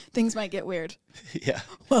Things might get weird. Yeah.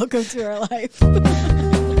 Welcome to our life.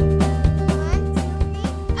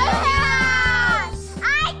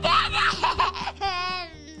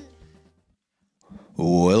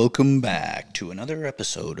 Welcome back to another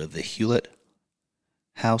episode of the Hewlett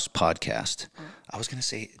House Podcast. I was going to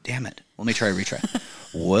say, damn it. Let me retry.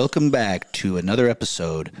 Welcome back to another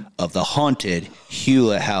episode of the Haunted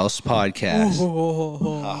Hewlett House Podcast.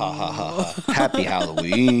 Ha, ha, ha, ha, ha. Happy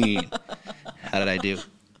Halloween. How did I do?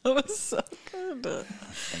 That was so good.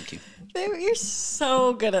 Thank you. You're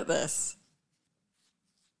so good at this.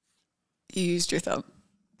 You used your thumb.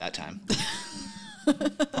 That time.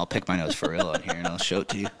 I'll pick my nose for real on here and I'll show it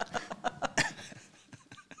to you.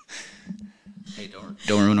 Hey,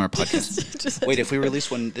 don't ruin our podcast. Wait, if we release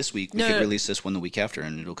one this week, we could release this one the week after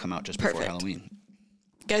and it'll come out just before Halloween.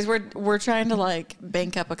 Guys, we're trying to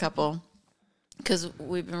bank up a couple because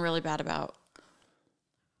we've been really bad about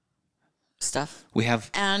stuff. We have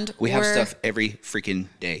stuff every freaking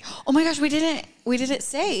day. Oh my gosh, we didn't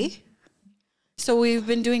say. So we've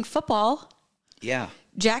been doing football. Yeah.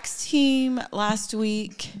 Jack's team last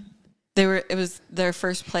week, it was their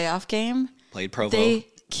first playoff game. Played Provo. They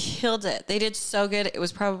killed it. They did so good. It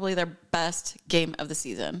was probably their best game of the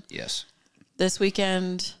season. Yes. This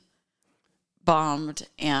weekend bombed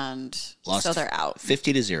and lost, so they're out.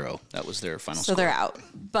 50-0. That was their final score. So they're out.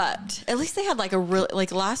 But at least they had a really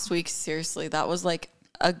last week, seriously, that was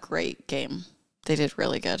a great game. They did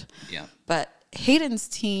really good. Yeah. But Hayden's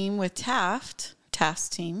team with Taft's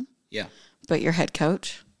team. Yeah. But your head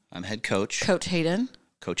coach. I'm head coach. Coach Hayden.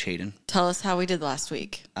 Coach Hayden. Tell us how we did last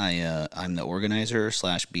week. I'm the organizer /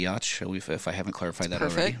 biatch, if I haven't clarified that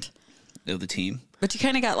already, of the team. But you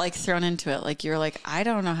kind of got thrown into it. You're I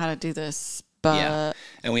don't know how to do this, but... Yeah,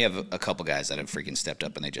 and we have a couple guys that have freaking stepped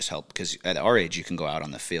up and they just help. Because at our age, you can go out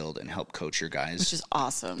on the field and help coach your guys. Which is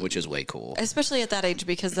awesome. Which is way cool. Especially at that age,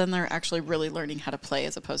 because then they're actually really learning how to play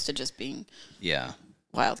as opposed to just being... Yeah.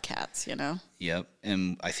 Wildcats, Yep.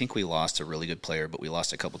 And I think we lost a really good player, but we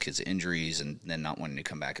lost a couple kids to injuries and then not wanting to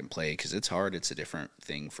come back and play because it's hard. It's a different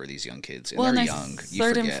thing for these young kids. And they're young.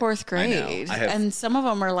 Third and fourth grade. And some of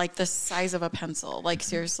them are the size of a pencil.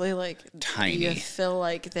 Seriously, tiny. You feel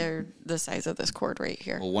like they're the size of this cord right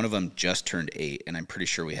here. Well, one of them just turned 8, and I'm pretty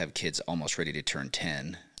sure we have kids almost ready to turn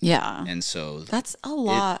 10. Yeah. And so that's a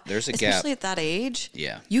lot. There's a gap. Especially at that age.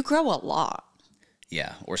 Yeah. You grow a lot.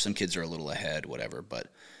 Yeah, or some kids are a little ahead, whatever. But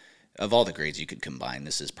of all the grades you could combine,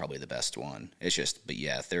 this is probably the best one. It's just, but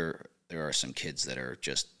yeah, there are some kids that are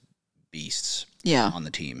just beasts on the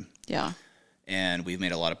team. Yeah. And we've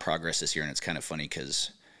made a lot of progress this year, and it's kind of funny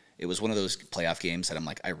because it was one of those playoff games that I'm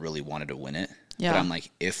I really wanted to win it. Yeah. But I'm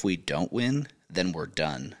if we don't win, then we're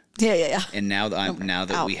done. Yeah. And now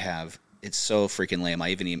that we have, it's so freaking lame.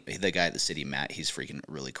 The guy at the city, Matt, he's freaking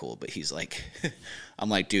really cool, but he's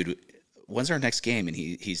I'm dude, when's our next game? And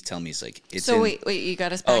he's telling me, it's so wait, you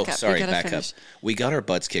got us back up. Sorry, back finish. Up. We got our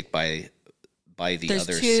butts kicked by the There's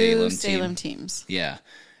other two Salem teams. Yeah.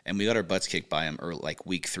 And we got our butts kicked by them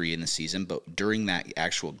week 3 in the season. But during that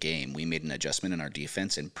actual game, we made an adjustment in our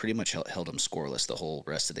defense and pretty much held them scoreless the whole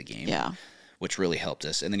rest of the game. Yeah. Which really helped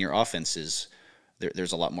us. And then your offense is,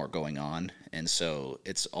 there's a lot more going on. And so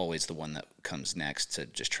it's always the one that comes next to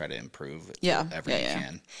just try to improve whatever you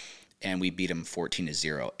can. And we beat them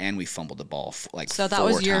 14-0, and we fumbled the ball So that 4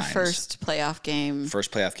 was your times. First playoff game.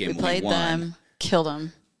 First playoff game. We played them, killed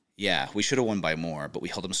them. Yeah, we should have won by more, but we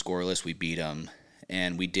held them scoreless. We beat them,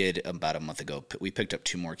 and we did about a month ago. We picked up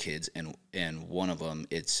 2 more kids, and one of them,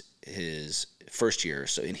 it's his first year.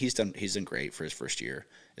 So and he's done great for his first year,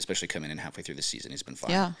 especially coming in halfway through the season. He's been fine.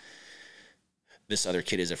 Yeah. This other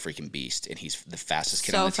kid is a freaking beast, and he's the fastest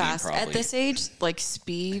kid on the team. Probably at this age,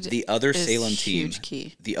 speed. The other Salem team, huge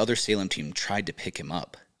key. The other Salem team tried to pick him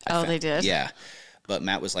up. They did. Yeah, but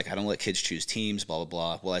Matt was I don't let kids choose teams. Blah blah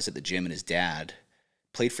blah. Well, I was at the gym, and his dad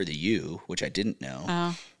played for the U, which I didn't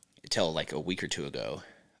know until a week or 2 ago.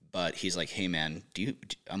 But he's hey man,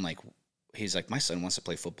 I'm he's my son wants to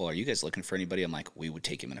play football. Are you guys looking for anybody? I'm we would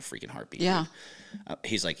take him in a freaking heartbeat. Yeah.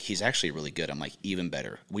 He's he's actually really good. I'm even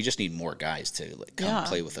better. We just need more guys to come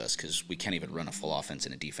play with us because we can't even run a full offense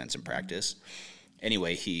and a defense in practice.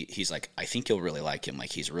 Anyway, he's I think you'll really like him.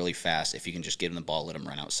 He's really fast. If you can just give him the ball, let him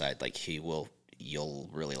run outside, you'll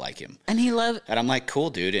really like him. And And I'm cool,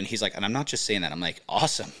 dude. And he's and I'm not just saying that. I'm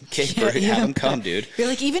awesome. Okay, have him come, dude.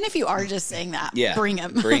 You're even if you are just saying that, bring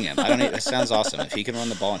him. Bring him. I don't need, it sounds awesome. If he can run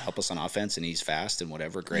the ball and help us on offense and he's fast and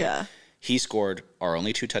whatever, great. Yeah. He scored our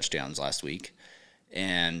only 2 touchdowns last week.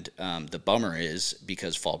 And the bummer is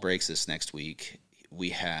because fall breaks this next week,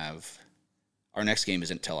 our next game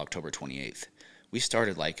isn't until October 28th. we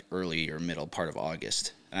started like early or middle part of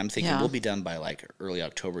August. And I'm thinking Yeah. we'll be done by like early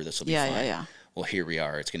October. This will be Yeah, fine. yeah. Well, here we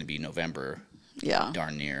are. It's going to be November, Yeah.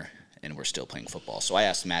 darn near, and we're still playing football. So I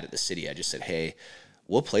asked Matt at the city. I just said, hey,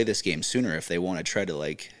 we'll play this game sooner if they want to try to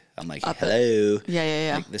like, I'm like, hello.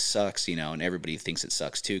 Yeah. Like, this sucks, you know, and everybody thinks it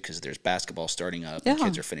sucks too because there's basketball starting up Yeah. and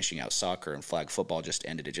kids are finishing out soccer and flag football just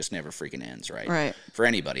ended. It just never freaking ends, right? Right. For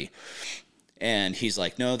anybody. And he's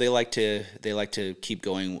like, no, they like to keep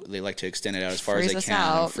going. They like to extend it out as far Freeze as us they can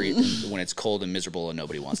out. when it's cold and miserable and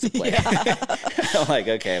nobody wants to play. I'm like,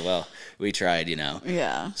 okay, well, we tried, you know.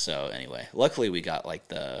 Yeah. So anyway, luckily we got like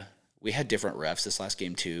we had different refs this last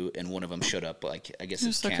game too, and one of them showed up like I guess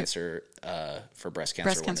it's like cancer for breast cancer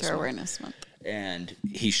Breast Cancer Awareness Month. and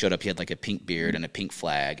he showed up. He had like a pink beard and a pink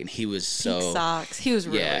flag, and he was so Socks. He was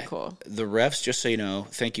really yeah. cool. The refs, just so you know,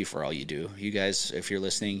 thank you for all you do. You guys, if you're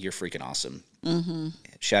listening, you're freaking awesome. Mm-hmm.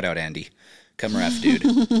 Shout out Andy, come ref, dude.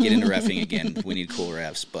 Get into reffing again. We need cool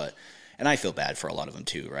refs, and I feel bad for a lot of them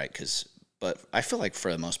too, right? But I feel like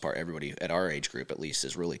for the most part, everybody at our age group, at least,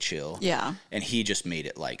 is really chill. Yeah. And he just made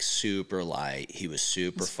it like super light. He was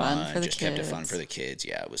super fun. for the Just kept it fun kids. for the kids.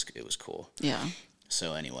 Yeah, it was cool. Yeah.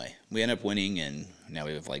 So anyway, we end up winning, and now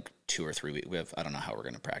we have like 2 or 3 weeks. I don't know how we're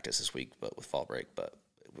going to practice this week, but with fall break, but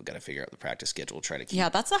we've got to figure out the practice schedule. Try to keep, Yeah,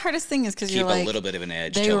 that's the hardest thing is because keep you're like, a little bit of an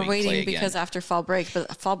edge. they till were we play waiting again. because after fall break,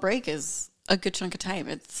 but fall break is a good chunk of time.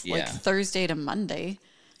 It's like Yeah. Thursday to Monday,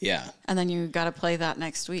 Yeah, and then you got to play that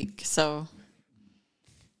next week. So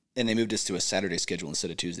and they moved us to a Saturday schedule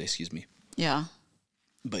instead of Tuesday. Excuse me. yeah,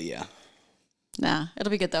 But yeah, nah,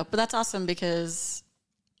 it'll be good though. But that's awesome because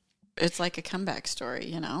it's like a comeback story,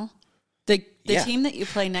 you know. The Yeah. team that you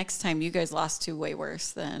play next time, you guys lost to way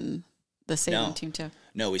worse than the Salem No. team too.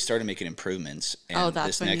 no, we started making improvements, and Oh, that's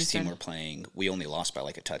this when you next team started- we're playing, we only lost by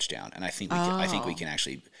like a touchdown, and I think we can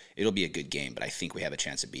actually. It'll be a good game, but I think we have a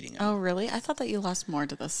chance of beating them. Oh, really? I thought that you lost more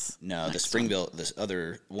to this. No, the next Springville,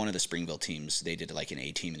 one of the Springville teams, they did like an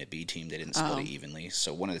A team and a B team. They didn't split it evenly.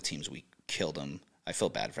 So one of the teams we killed them. I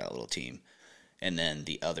felt bad for that little team, and then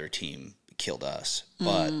the other team killed us.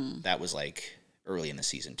 But that was like early in the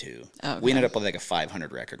season too. Okay. We ended up with like a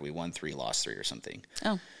 500 record. We won 3, lost 3, or something.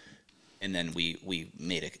 Oh, And then we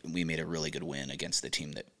made a really good win against the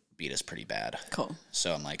team that beat us pretty bad. cool.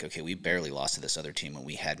 So I'm like, okay, we barely lost to this other team when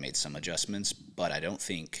we had made some adjustments, but I don't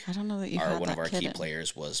think I don't know that you had one that of our kid key in.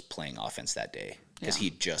 players was playing offense that day because Yeah. he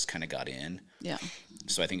just kind of got in. Yeah.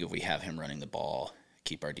 So I think if we have him running the ball,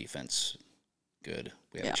 keep our defense good,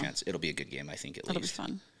 we have Yeah. a chance. It'll be a good game, I think, at That'll least. be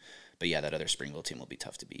fun. But yeah, that other Springville team will be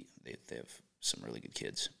tough to beat. They have some really good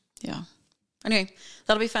kids. Yeah. Anyway,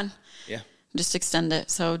 that'll be fun. Yeah. Just extend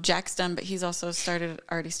it. So Jack's done, but he's also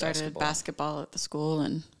already started basketball at the school.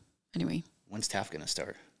 And anyway, When's Taft going to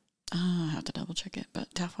start? I have to double check it,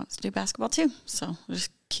 but Taff wants to do basketball too. So we'll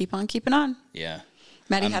just keep on keeping on. Yeah.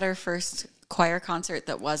 Maddie had her first choir concert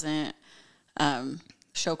that wasn't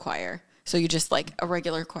show choir. So you just like a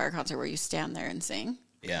regular choir concert where you stand there and sing.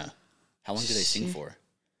 Yeah. How long do they sing for?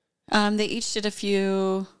 They each did a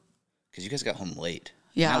few. Because you guys got home late.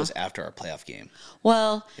 Yeah. That was after our playoff game.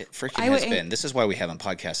 Well, It freaking has been. This is why we haven't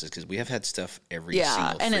podcasted, because we have had stuff every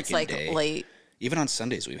single and freaking it's like day. late. Even on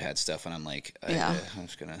Sundays we've had stuff, and I'm like, Yeah. I'm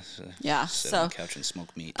just gonna sit So, on the couch and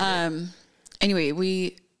smoke meat today.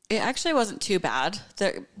 Anyway, it actually wasn't too bad.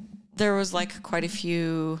 There was like quite a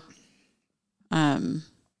few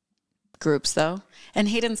groups though. And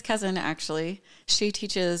Hayden's cousin, actually, she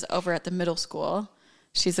teaches over at the middle school.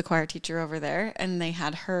 She's a choir teacher over there, and they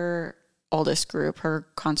had her oldest group, her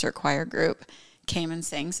concert choir group, came and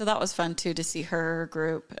sang. So that was fun too, to see her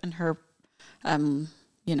group and her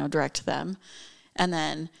direct them. And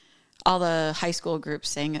then all the high school groups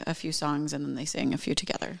sang a few songs, and then they sang a few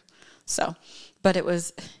together. So, but it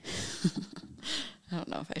was, I don't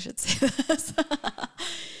know if I should say this.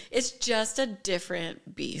 It's just a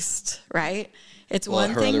different beast, right? It's Well, one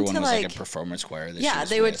her thing other one to was like, like a performance choir. That she yeah, was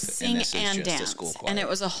they would with, sing this is and just a dance, school choir. and it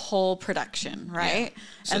was a whole production, right?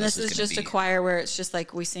 So and this this is is gonna just a be- choir where it's just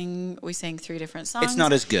like we sang 3 different songs. It's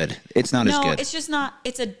not as good. It's not as no, good. it's just not.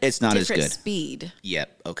 It's not as different good. speed.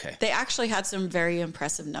 Yep. Okay. They actually had some very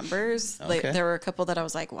impressive numbers. Like, Okay. there were a couple that I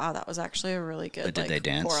was like, wow, that was actually a really good But did they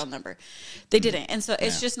dance? choral number. They didn't. And so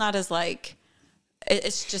it's just not as like,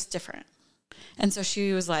 it's just different. And so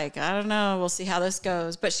she was like, I don't know, we'll see how this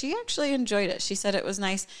goes. But she actually enjoyed it. She said it was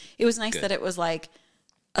nice. It was nice Good. that it was like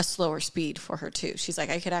a slower speed for her too. She's like,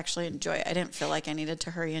 I could actually enjoy it. I didn't feel like I needed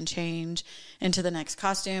to hurry and change into the next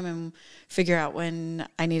costume and figure out when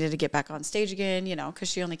I needed to get back on stage again, because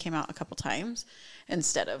she only came out a couple times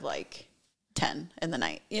instead of like 10 in the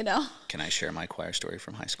night, Can I share my choir story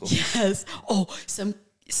from high school? Yes. Oh,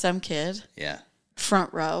 some kid Yeah.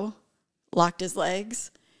 front row, locked his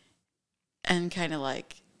legs and kind of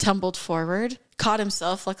like tumbled forward, caught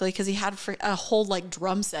himself, luckily, because he had a whole like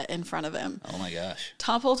drum set in front of him. Oh my gosh.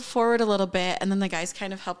 Tumbled forward a little bit, and then the guys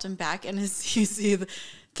kind of helped him back. And you see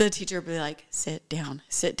the teacher would be like, sit down.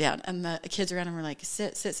 And the kids around him were like,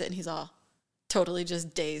 sit. And he's all totally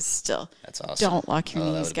just dazed still. That's awesome. Don't lock your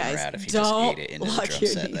knees, guys. Rad if he Don't just ate it into lock the drum your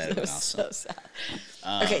set. knees. That'd That have was been awesome. so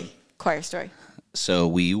sad. Okay, choir story. So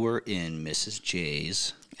we were in Mrs.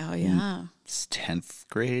 J's. Oh, yeah. 10th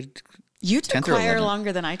grade. You took 10th or choir 11th.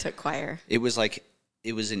 longer than I took choir. It was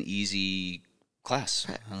an easy class.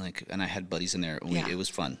 Right. And I had buddies in there. It was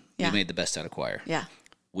fun. Yeah. We made the best out of choir. Yeah.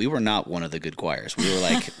 We were not one of the good choirs. We were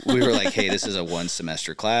like, hey, this is a 1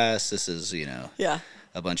 semester class. This is, Yeah.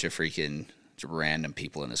 a bunch of freaking random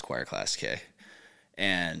people in this choir class, okay?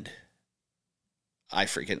 And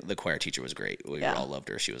the choir teacher was great. We all loved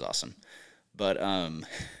her. She was awesome. But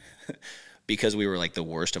because we were like the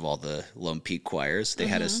worst of all the Lone Peak choirs, they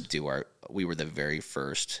had us we were the very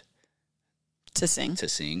first to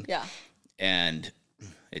sing. Yeah. And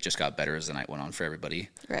it just got better as the night went on for everybody.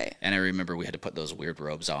 Right. And I remember we had to put those weird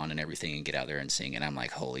robes on and everything and get out there and sing. And I'm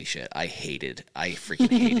like, holy shit, I freaking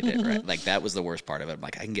hated it, right? Like, that was the worst part of it. I'm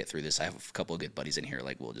like, I can get through this. I have a couple of good buddies in here.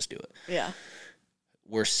 Like, we'll just do it. Yeah.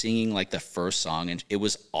 We're singing, like, the first song, and it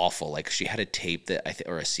was awful. Like, she had a tape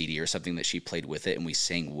or a CD or something that she played with it, and we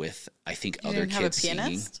sang with, I think, other kids singing. Have a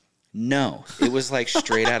pianist? No. It was, like,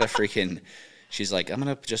 straight out of freaking... She's like, I'm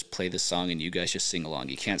going to just play this song, and you guys just sing along.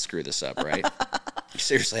 You can't screw this up, right?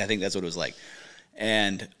 Seriously, I think that's what it was like.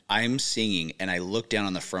 And I'm singing, and I look down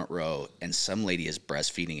on the front row, and some lady is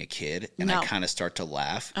breastfeeding a kid, and I kind of start to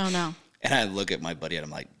laugh. Oh, no. And I look at my buddy, and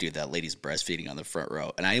I'm like, dude, that lady's breastfeeding on the front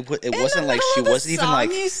row. And it wasn't like she wasn't even like...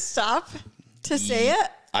 you stop to say it?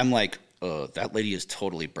 I'm like, oh, that lady is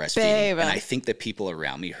totally breastfeeding. Babe. And I think the people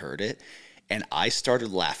around me heard it. And I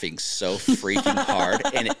started laughing so freaking hard,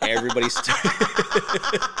 and everybody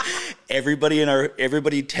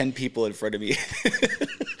 10 people in front of me.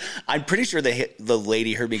 I'm pretty sure the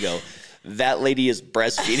lady heard me go, that lady is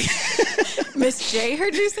breastfeeding. Miss J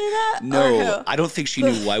heard you say that? No, I don't think she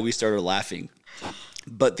knew why we started laughing.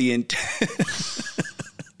 But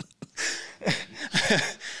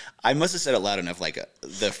I must have said it loud enough. Like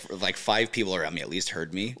the 5 people around me at least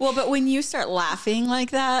heard me. Well, but when you start laughing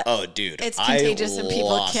like that, oh, dude, it's contagious and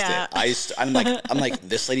people can't. I'm like,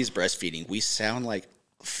 this lady's breastfeeding. We sound like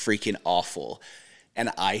freaking awful,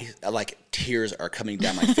 and tears are coming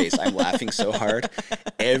down my face. I'm laughing so hard.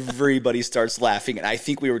 Everybody starts laughing, and I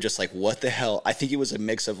think we were just like, what the hell? I think it was a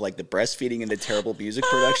mix of like the breastfeeding and the terrible music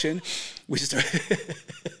production.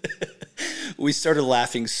 We started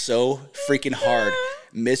laughing so freaking hard.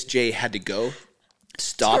 Miss J had to go,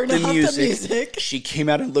 stop the music. She came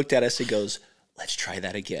out and looked at us and goes, let's try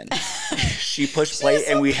that again. She pushed play,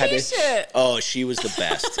 and we had to. Oh, she was the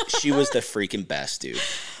best. She was the freaking best, dude.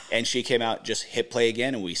 And she came out, just hit play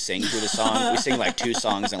again, and we sang through the song. We sang like 2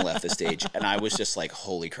 songs and left the stage. And I was just like,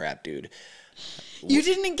 holy crap, dude. You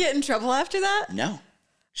didn't get in trouble after that? No.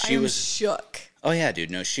 She was shook. Oh, yeah,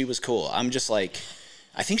 dude. No, she was cool. I'm just like...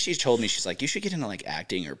 I think she told me, she's like, you should get into like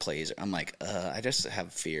acting or plays. I'm like, I just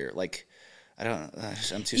have fear. Like, I don't,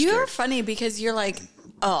 I'm too scared. You're funny because you're like,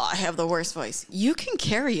 oh, I have the worst voice. You can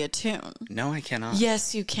carry a tune. No, I cannot.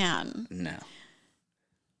 Yes, you can. No.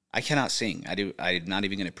 I cannot sing. I'm not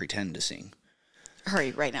even going to pretend to sing.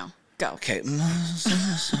 Hurry, right now. Go. Okay.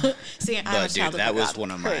 Sing it. But dude, that was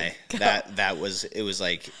one of my,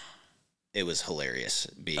 it was hilarious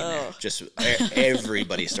being there. Just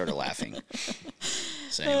everybody started laughing.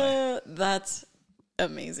 So anyway. That's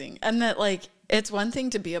amazing. And that like, it's one thing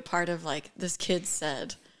to be a part of like this kid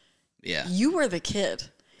said. Yeah. You were the kid.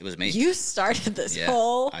 It was me. You started this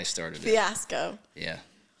whole fiasco. Yeah.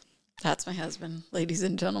 That's my husband, ladies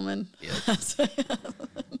and gentlemen. Yep.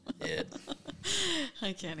 Yeah.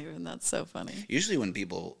 I can't even. That's so funny. Usually when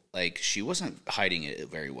people, like, she wasn't hiding it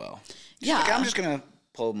very well. She's like, I'm just going to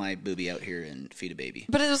pull my boobie out here and feed a baby.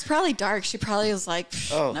 But it was probably dark. She probably was like,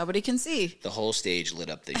 nobody can see. The whole stage lit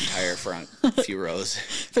up, the entire front few rows.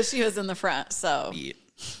 But she was in the front, so. Yeah.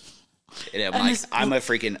 I'm a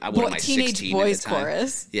freaking, what am I, teenage 16 boys at the time?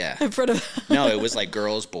 Chorus? Yeah. In front of No, it was like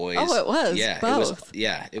girls, boys. Oh, it was? Yeah. Both.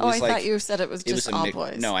 It was I thought you said it was just all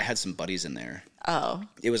boys. No, I had some buddies in there. Oh.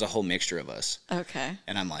 It was a whole mixture of us. Okay.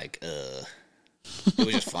 And I'm like, It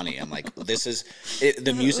was just funny. I'm like,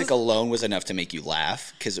 the music alone was enough to make you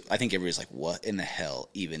laugh, because I think everybody's like, what in the hell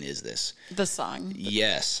even is this? The song.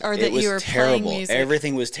 Yes. Or that it was you were terrible. playing music.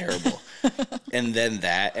 Everything was terrible. And then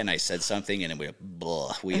and I said something, and it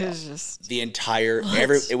was just the entire,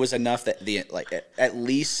 it was enough that at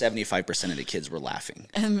least 75% of the kids were laughing.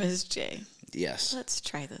 And Ms. J. Yes. Let's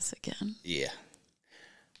try this again. Yeah.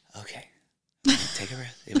 Okay. Take a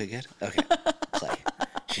breath. Is it good? Okay. Play.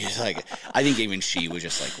 She's like, I think even she was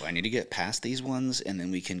just like, well, I need to get past these ones, and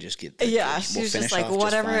then we can just get. She was just like,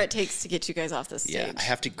 whatever it takes to get you guys off the stage. Yeah, I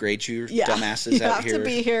have to grade you dumbasses out here. You have to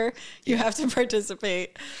be here. You have to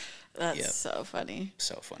participate. That's so funny.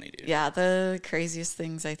 So funny, dude. Yeah, the craziest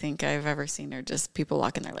things I think I've ever seen are just people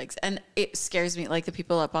walking their legs. And it scares me, like the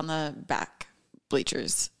people up on the back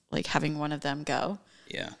bleachers, like having one of them go.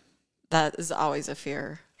 Yeah. That is always a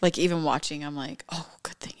fear. Like even watching, I'm like, oh,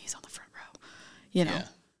 good thing he's on the front row. You know? Yeah.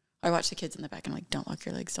 I watch the kids in the back and I'm like, don't lock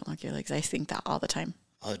your legs, don't lock your legs. I think that all the time.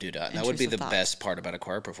 Oh, dude, that would be the best part about a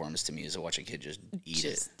choir performance to me is to watch a kid just eat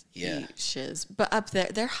it. Yeah. Eat shiz. But up there,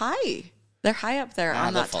 they're high. They're high up there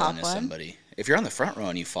on that top one. Somebody. If you're on the front row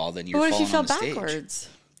and you fall, then you're falling on the stage. What if you fell backwards?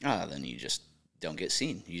 Then you just don't get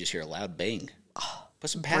seen. You just hear a loud bang. Oh, put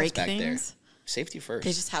some pads back there. Safety first.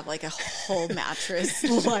 They just have like a whole mattress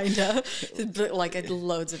lined up, like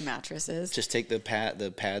loads of mattresses. Just take the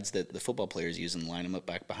pads that the football players use and line them up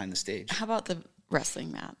back behind the stage. How about the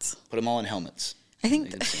wrestling mats? Put them all in helmets. I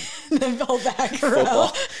think the whole back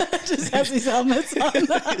row just has these helmets on.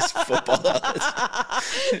 It's football helmets.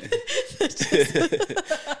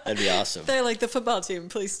 That'd be awesome. They're like the football team.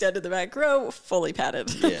 Please stand in the back row, fully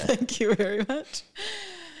padded. Yeah. Thank you very much.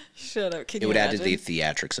 Shut up. Can it would add to the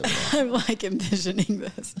theatrics of it. I'm like envisioning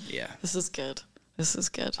this. Yeah. This is good. This is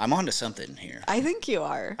good. I'm onto something here. I think you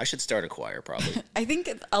are. I should start a choir probably. I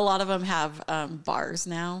think a lot of them have bars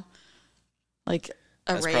now. Like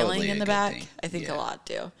a railing in the back. Thing. I think a lot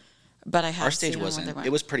do. But I have our stage wasn't.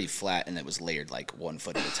 It was pretty flat and it was layered like 1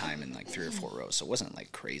 foot at a time in like 3 or 4 rows. So it wasn't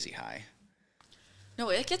like crazy high. No,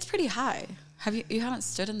 it gets pretty high. You haven't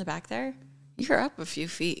stood in the back there? You're up a few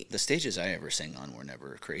feet. The stages I ever sang on were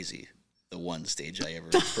never crazy. The one stage I ever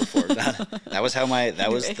performed on. That was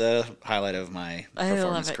the highlight of my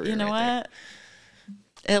performance career. You know what?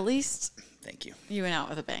 At least thank you. You went out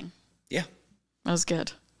with a bang. Yeah. That was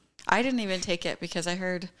good. I didn't even take it because I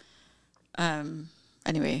heard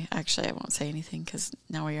anyway, actually I won't say anything because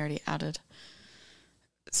now we already added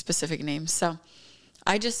specific names. So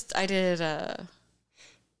I did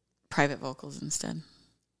private vocals instead.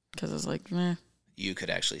 Because I was like, meh. You could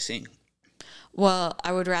actually sing. Well,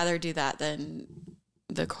 I would rather do that than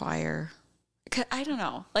the choir. I don't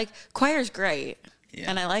know. Like, choir's great. Yeah.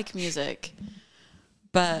 And I like music.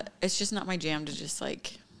 But it's just not my jam to just,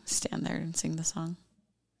 like, stand there and sing the song.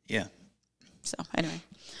 Yeah. So, anyway.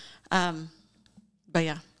 But,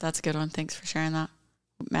 yeah, that's a good one. Thanks for sharing that.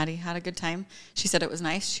 Maddie had a good time. She said it was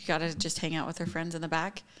nice. She got to just hang out with her friends in the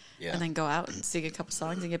back. Yeah. And then go out and sing a couple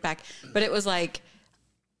songs and get back. But it was like...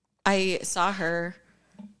 I saw her,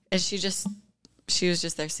 and she was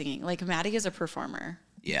just there singing. Like, Maddie is a performer.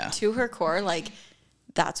 Yeah. To her core, like,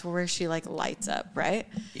 that's where she, like, lights up, right?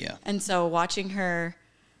 Yeah. And so watching her,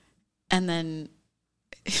 and then...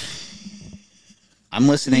 I'm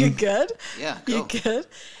listening. You good? Yeah, go. You good?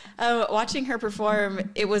 Watching her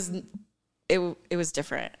perform, it was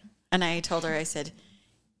different. And I told her, I said,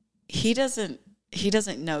 he doesn't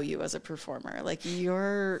know you as a performer. Like,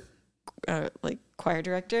 you're... like choir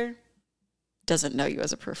director doesn't know you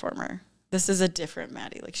as a performer. This is a different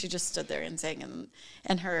Maddie. Like, she just stood there and sang,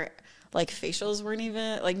 and her like facials weren't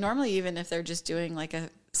even like, normally even if they're just doing like a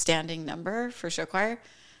standing number for show choir,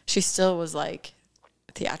 she still was like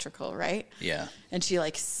theatrical, right? Yeah. And she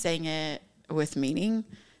like sang it with meaning.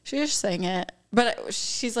 She just sang it, but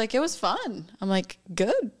she's like, it was fun. I'm like,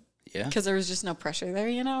 good. Yeah. Because there was just no pressure there,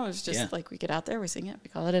 you know? It was just like, we get out there, we sing it, we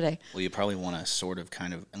call it a day. Well, you probably want to sort of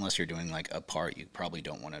kind of, unless you're doing like a part, you probably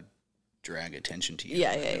don't want to drag attention to you.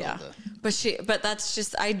 Yeah. But that's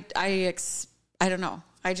just, I don't know.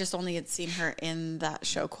 I just only had seen her in that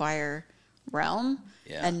show choir realm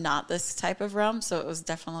and not this type of realm. So it was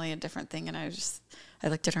definitely a different thing. And I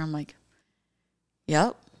looked at her, I'm like,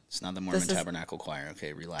 yep. It's not the Mormon Tabernacle Choir.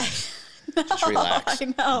 Okay, relax. Just relax.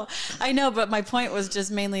 I know, but my point was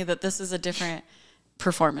just mainly that this is a different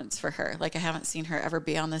performance for her. Like, I haven't seen her ever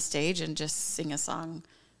be on the stage and just sing a song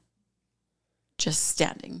just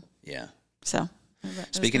standing. Yeah. So,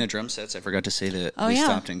 speaking of drum sets, I forgot to say that we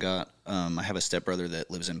stopped and got, I have a stepbrother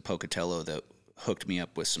that lives in Pocatello that hooked me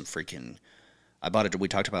up with some freaking, we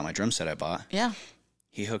talked about my drum set I bought. Yeah.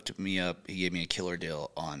 He hooked me up. He gave me a killer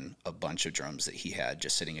deal on a bunch of drums that he had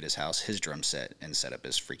just sitting at his house. His drum set and setup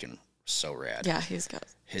is freaking so rad. Yeah, his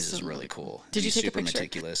is really cool. Did you take a picture? Super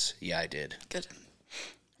meticulous. Yeah, I did. Good.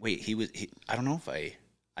 Wait, I don't know if I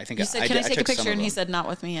think you said, can I take a picture? And he said, not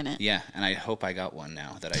with me in it. Yeah, and I hope I got one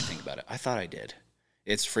now that I think about it. I thought I did.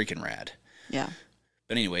 It's freaking rad. Yeah.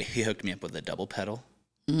 But anyway, he hooked me up with a double pedal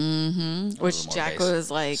Which Jack was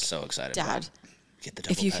like, so excited. Dad, get the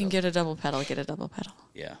double if you pedal. can get a double pedal, get a double pedal.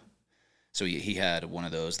 Yeah. So he had one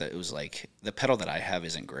of those that it was like, the pedal that I have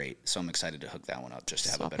isn't great, so I'm excited to hook that one up just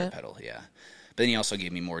to have a better pedal. Yeah. But then he also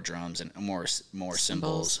gave me more drums and more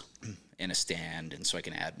cymbals and a stand, and so I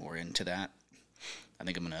can add more into that. I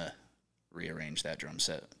think I'm going to rearrange that drum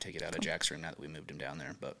set, take it out of Jack's room now that we moved him down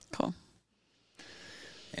there. But cool.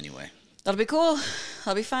 Anyway. That'll be cool.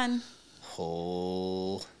 That'll be fun.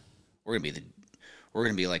 We're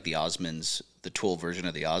gonna be like the Osmonds, the Tool version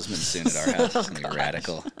of the Osmonds soon at our house. It's gonna be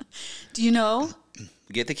radical. Do you know?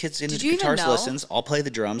 Get the kids into the guitars lessons. I'll play the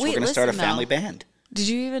drums. We're gonna start a family band. Did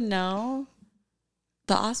you even know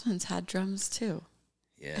the Osmonds had drums too?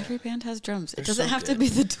 Yeah. Every band has drums. It doesn't have to be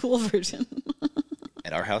the Tool version.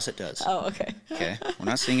 At our house, it does. Oh, okay. Okay. We're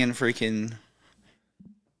not singing freaking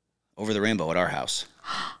Over the Rainbow at our house.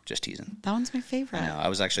 Just teasing. That one's my favorite. I know. I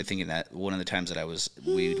was actually thinking that one of the times that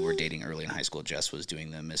we were dating early in high school, Jess was doing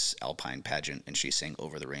the Miss Alpine pageant, and she sang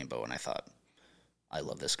Over the Rainbow, and I thought, I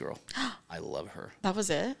love this girl. I love her. That was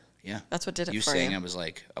it? Yeah. That's what did it for you. You sang, I was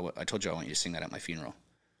like, I told you I want you to sing that at my funeral.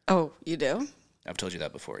 Oh, you do? I've told you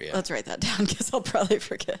that before, yeah. Let's write that down because I'll probably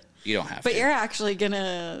forget. You don't have to. But you're actually going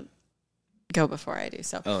to go before I do.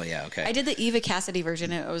 So. Oh, yeah, okay. I did the Eva Cassidy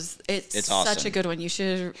version. It's awesome. Such a good one. You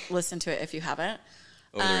should listen to it if you haven't.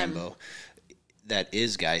 Over the Rainbow. That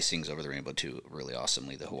guy sings Over the Rainbow too really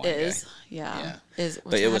awesomely, the Hawaiian guy. Yeah.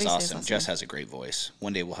 But it was awesome. Jess has a great voice.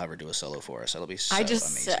 One day we'll have her do a solo for us. That'll be so amazing. I just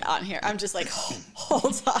sit on here. I'm just like,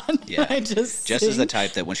 hold on. Yeah. Jess is the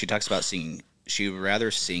type that when she talks about singing, she would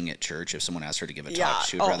rather sing at church. If someone asked her to give a talk,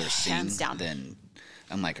 she would rather sing than...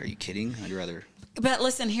 I'm like, are you kidding? I'd rather... But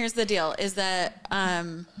listen, here's the deal, is that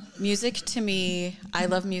music to me, I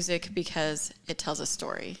love music because it tells a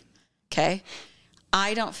story, okay?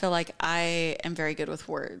 I don't feel like I am very good with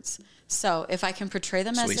words. So if I can portray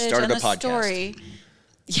the message and the story...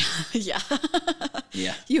 Yeah.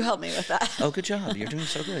 Yeah. You helped me with that. Oh, good job. You're doing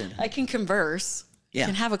so good. I can converse. Yeah.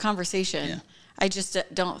 Can have a conversation. Yeah. I just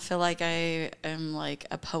don't feel like I am like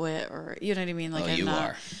a poet or, you know what I mean? Like you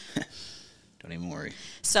are. Don't even worry.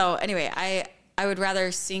 So anyway, I would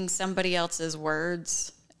rather sing somebody else's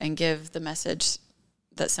words and give the message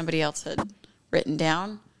that somebody else had written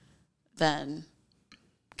down than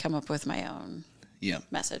come up with my own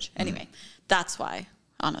message. Anyway, that's why,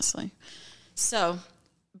 honestly. So,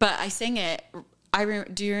 but I sang it.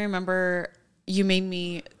 Do you remember you made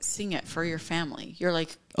me sing it for your family? You're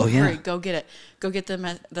like, hurry, go get it. Go get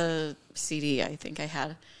the CD I think I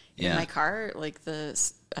had in my car. Like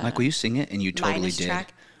the... Mike, will you sing it? And you totally did.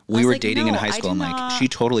 Track. We were dating in high school. I'm like, she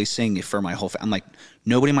totally sang for my whole family. I'm like,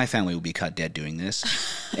 nobody in my family would be cut dead doing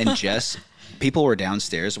this. And Jess... People were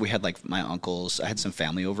downstairs. We had like my uncles. I had some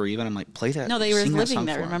family over even. I'm like, play that. No, they were living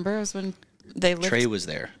there. Remember? It was when they lived. Trey was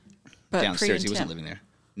there. But downstairs. He wasn't living there.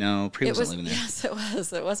 No, Pre wasn't living there. Yes, it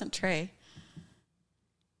was. It wasn't Trey.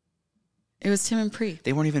 It was Tim and Pre.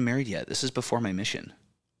 They weren't even married yet. This is before my mission.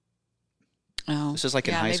 Oh. This is like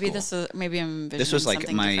in high school. Maybe I'm envisioning This was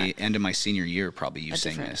like my different. End of my senior year, probably you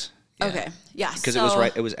sang this. Yeah. Okay. Yeah. Because it was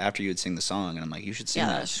right. It was after you had sing the song, and I'm like, you should sing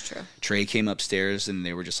that. Yeah, that's true. Trey came upstairs, and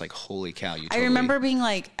they were just like, "Holy cow!" I remember being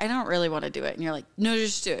like, "I don't really want to do it," and you're like, "No,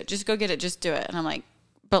 just do it. Just go get it. Just do it." And I'm like,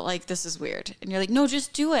 "But like, this is weird." And you're like, "No,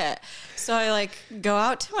 just do it." So I like go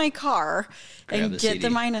out to my car and get the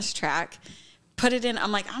minus track, put it in.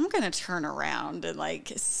 I'm like, I'm gonna turn around and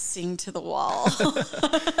like sing to the wall.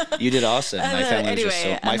 You did awesome. My family was just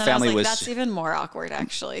so. My family was. That's even more awkward,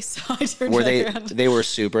 actually. So I turned around. They were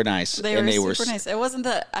super nice. They were super nice. It wasn't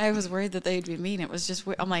that I was worried that they'd be mean. It was just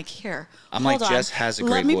I'm like, here. I'm like, Jess has a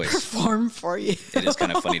great voice. Let me perform for you. It is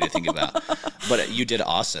kind of funny to think about, but you did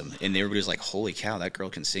awesome, and everybody was like, "Holy cow, that girl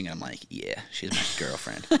can sing!" And I'm like, "Yeah, she's my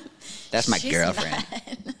girlfriend. That's my girlfriend."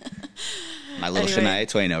 My little Shania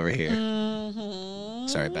Twain over here. Mm-hmm.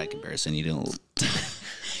 Sorry, bad comparison. You don't.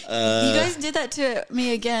 You guys did that to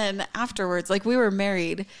me again afterwards. Like we were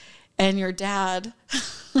married, and your dad.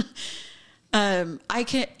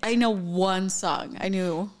 I know one song. I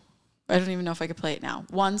don't even know if I could play it now.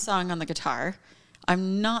 One song on the guitar.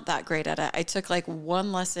 I'm not that great at it. I took like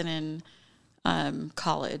one lesson in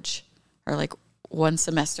college, or like one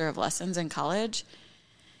semester of lessons in college.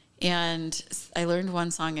 And I learned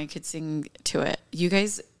one song I could sing to it. You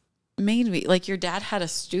guys made me, like your dad had a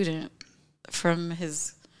student from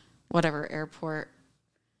his whatever airport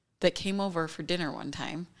that came over for dinner one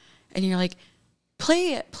time. And you're like,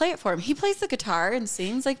 play it for him. He plays the guitar and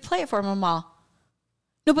sings, like play it for him. I'm all,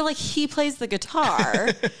 no, but like he plays the guitar.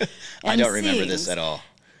 I don't remember this at all.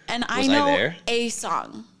 And I know a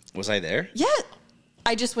song. Was I there? Yeah.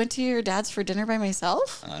 I just went to your dad's for dinner by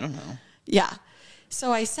myself. I don't know. Yeah.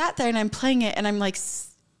 So I sat there and I'm playing it and I'm like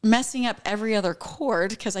messing up every other chord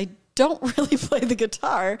because I don't really play the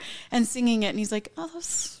guitar and singing it. And he's like, oh,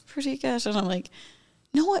 that's pretty good. And I'm like,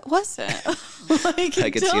 no, it wasn't. Like, I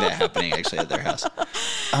could see that happening actually at their house.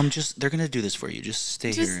 They're going to do this for you. Just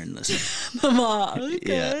stay here and listen. Mama, okay.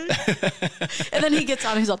 Yeah. And then he gets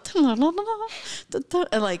on, he's all,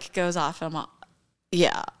 and like goes off. And I'm all,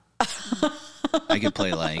 yeah. I could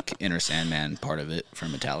play like Inner Sandman part of it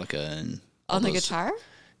from Metallica and on the guitar.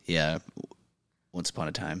 Yeah, Once Upon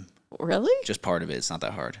a Time. Really? Just part of it. It's not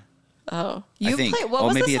that hard. Oh, you played. What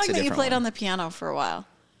was the song that you played on the piano for a while?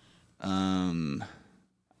 And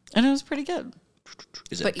it was pretty good.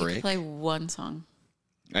 Is it But Brick? you could play one song.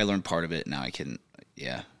 I learned part of it. Now I can.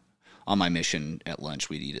 Yeah. On my mission at lunch,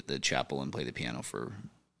 we'd eat at the chapel and play the piano for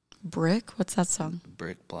Brick. What's that song?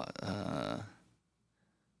 Brick.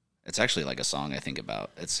 It's actually like a song I think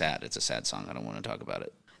about. It's sad. It's a sad song. I don't want to talk about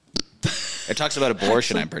it. It talks about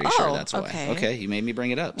abortion. I'm pretty sure that's why. Okay, you made me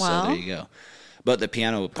bring it up. Well, so there you go. But the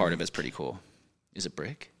piano part of it's pretty cool. Is it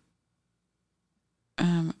Brick?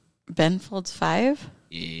 Ben Folds 5.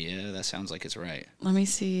 Yeah, that sounds like it's right. Let me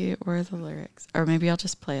see where the lyrics. Or maybe I'll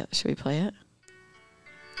just play it. Should we play it?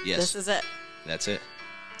 Yes. This is it. That's it.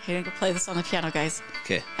 Hayden, go play this on the piano, guys.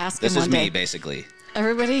 Okay. Ask this him is one me, day. basically.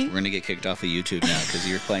 Everybody. We're going to get kicked off of YouTube now because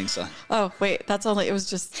you're playing song. Oh, wait. That's only, it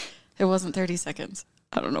wasn't 30 seconds.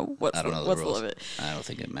 I don't know what's the limit. I don't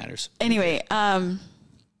think it matters. Anyway,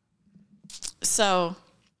 so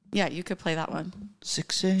yeah, you could play that one.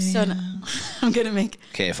 6 a.m. So I'm gonna make.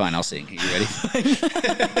 Okay, fine. I'll sing. Are you ready?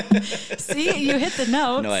 See, you hit the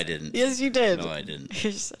notes. No, I didn't. Yes, you did. No, I didn't.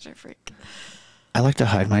 You're such a freak. I like to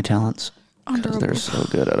hide my talents because they're so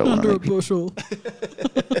good. I don't want to make bushel.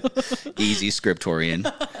 Easy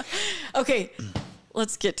scriptorian. Okay,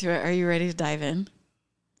 let's get to it. Are you ready to dive in?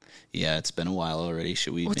 Yeah, it's been a while already.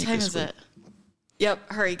 Should we? What make time this is it?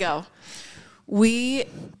 Yep, hurry, go.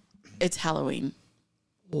 It's Halloween.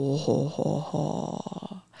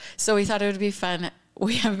 So we thought it would be fun.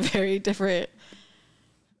 We have very different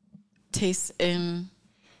tastes in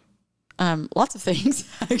lots of things,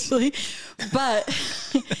 actually. But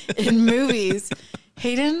in movies,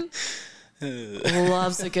 Hayden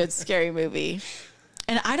loves a good scary movie.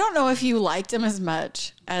 And I don't know if you liked him as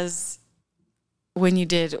much as when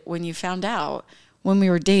you found out when we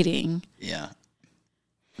were dating. Yeah.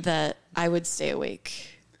 That I would stay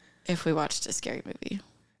awake if we watched a scary movie.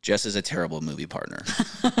 Jess is a terrible movie partner.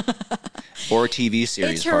 Or TV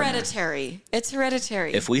series It's hereditary. It's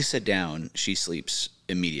hereditary. If we sit down, she sleeps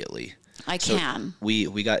immediately. I can.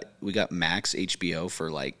 We got Max HBO for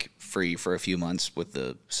like free for a few months with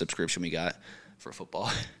the subscription we got for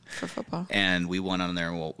football. For football. And we went on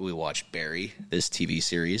there and we watched Barry, this TV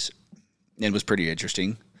series. It was pretty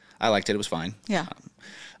interesting. I liked it. It was fine. Yeah.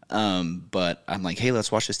 But I'm like, hey,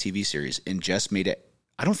 let's watch this TV series. And Jess made it.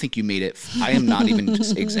 I don't think you made it. I am not even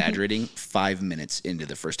exaggerating. 5 minutes into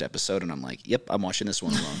the first episode. And I'm like, yep, I'm watching this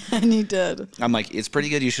one alone. And you did. I'm like, it's pretty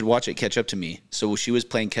good. You should watch it. Catch up to me. So she was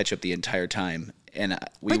playing catch up the entire time. And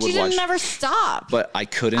But you didn't never stop. But I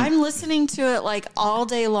couldn't. I'm listening to it like all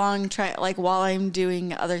day long, while I'm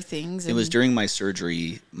doing other things. It was during my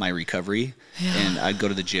surgery, my recovery, and I'd go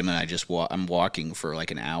to the gym and I'm walking for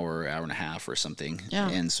like an hour and a half or something. Yeah.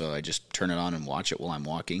 And so I just turn it on and watch it while I'm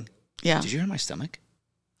walking. Yeah. Did you hear my stomach?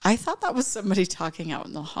 I thought that was somebody talking out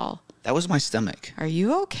in the hall. That was my stomach. Are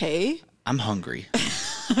you okay? I'm hungry.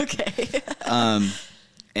 Okay.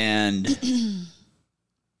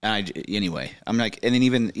 Anyway, I'm like, and then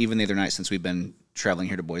even the other night, since we've been traveling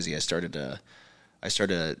here to Boise, I started a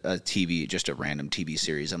TV, just a random TV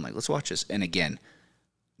series. I'm like, let's watch this. And again,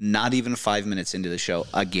 not even 5 minutes into the show,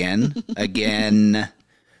 again,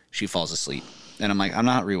 she falls asleep. And I'm like, I'm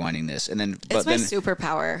not rewinding this. And then, it's my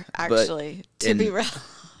superpower, actually, to be real.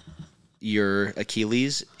 Your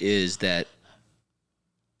Achilles is that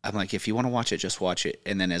I'm like, if you want to watch it, just watch it.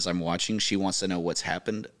 And then as I'm watching, she wants to know what's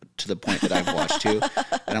happened to the point that I've watched to.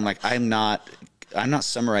 And I'm like, I'm not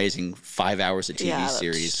summarizing 5 hours of TV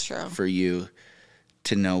series for you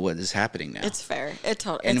to know what is happening now. It's fair.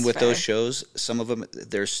 And with those shows, some of them,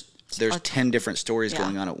 there's 10 different stories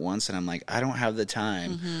going on at once. And I'm like, I don't have the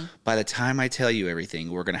time. Mm-hmm. By the time I tell you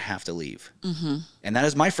everything, we're going to have to leave. Mm-hmm. And that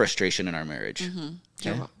is my frustration in our marriage. Mm-hmm.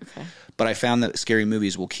 Okay. But I found that scary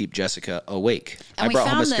movies will keep Jessica awake. I brought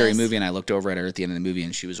home a scary movie and I looked over at her at the end of the movie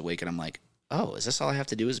and she was awake and I'm like, oh, is this all I have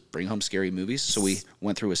to do is bring home scary movies? So we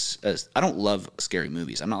went through I don't love scary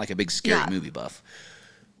movies. I'm not like a big scary movie buff.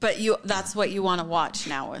 But that's what you want to watch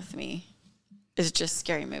now with me is just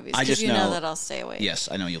scary movies. I just know that I'll stay awake. Yes,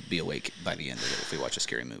 I know you'll be awake by the end of it if we watch a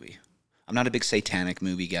scary movie. I'm not a big satanic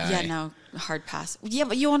movie guy. Yeah, no, hard pass. Yeah,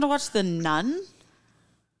 but you want to watch The Nun?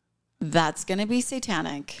 that's going to be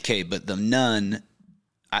satanic. Okay, but The Nun,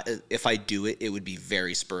 if I do it, it would be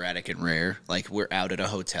very sporadic and rare. Like, we're out at a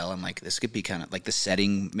hotel. I'm like, this could be kind of like the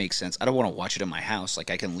setting makes sense. I don't want to watch it in my house. Like,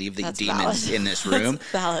 I can leave the demons in this room,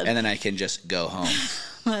 and then I can just go home.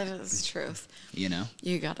 That is truth. You know,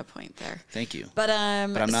 you got a point there. Thank you. But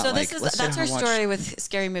I'm not so like, that's our story with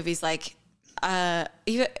scary movies. Like,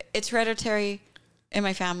 it's hereditary in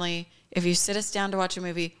my family. If you sit us down to watch a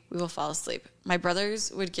movie, we will fall asleep. My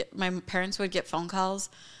parents would get phone calls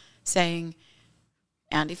saying,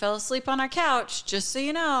 Andy fell asleep on our couch, just so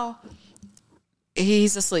you know.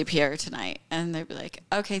 He's asleep here tonight. And they'd be like,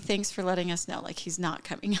 okay, thanks for letting us know. Like, he's not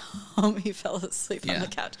coming home. He fell asleep on the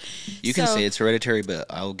couch. You can say it's hereditary, but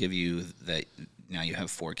I'll give you that now you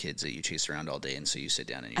have 4 kids that you chase around all day. And so you sit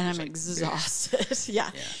down and I'm exhausted.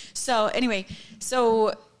 yeah. So anyway,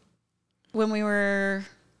 when we were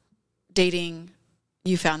dating,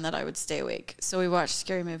 you found that I would stay awake. So we watched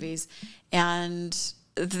scary movies, and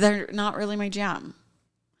they're not really my jam.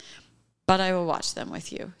 But I will watch them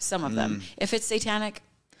with you, some of them. If it's satanic,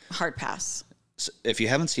 hard pass. So if you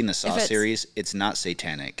haven't seen the Saw series, it's not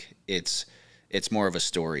satanic. It's more of a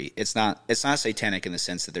story. It's not satanic in the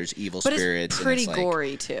sense that there's evil spirits. It's pretty and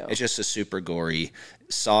gory too. It's just a super gory.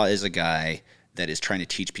 Saw is a guy that is trying to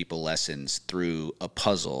teach people lessons through a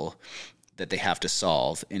puzzle that they have to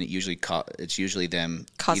solve, and it's usually them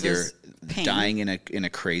either dying in a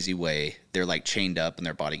crazy way. They're like chained up and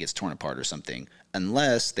their body gets torn apart or something,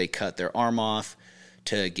 unless they cut their arm off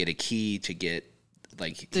to get a key to get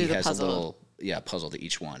he has a little puzzle to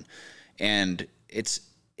each one. And it's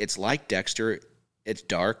like Dexter. It's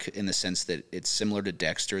dark in the sense that it's similar to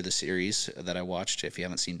Dexter, the series that I watched. If you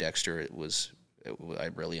haven't seen Dexter, I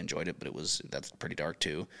really enjoyed it, but that's pretty dark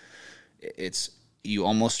too. You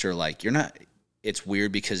almost are like, you're not, it's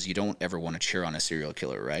weird because you don't ever want to cheer on a serial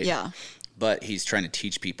killer, right? Yeah. But he's trying to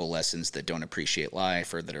teach people lessons that don't appreciate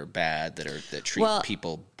life or that are bad, that treat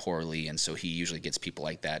people poorly. And so he usually gets people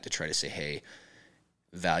like that to try to say, hey,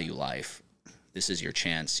 value life. This is your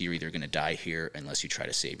chance. You're either going to die here unless you try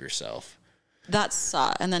to save yourself. That's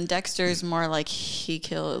Saw. And then Dexter's more like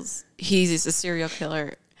he's a serial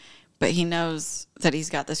killer, but he knows that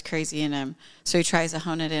he's got this crazy in him. So he tries to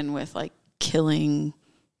hone it in with like killing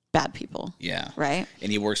bad people. Yeah. Right?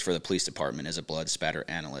 And he works for the police department as a blood spatter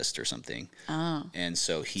analyst or something. Oh. And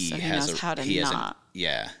so he knows how to not.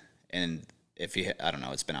 Yeah. And I don't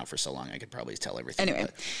know, it's been out for so long, I could probably tell everything. Anyway,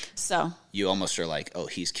 so. You almost are like, oh,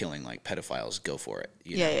 he's killing like pedophiles, go for it.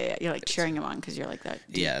 Yeah. You're like cheering him on because you're like that.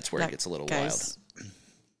 Yeah, that's where it gets a little wild.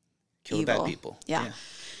 Kill the bad people. Yeah.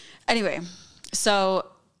 Anyway, so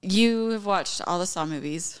you have watched all the Saw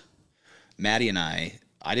movies. Maddie and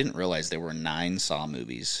I didn't realize there were 9 Saw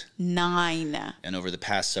movies. 9. And over the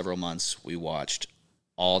past several months, we watched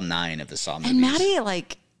all 9 of the Saw movies. And Maddie,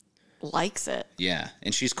 likes it. Yeah,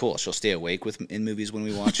 and she's cool. She'll stay awake in movies when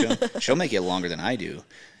we watch them. She'll make it longer than I do.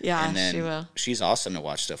 Yeah, and then she will. She's awesome to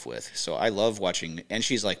watch stuff with. So I love watching, and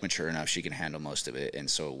she's mature enough she can handle most of it. And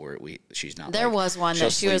so she's not. There was one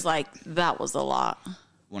that she was like, that was a lot.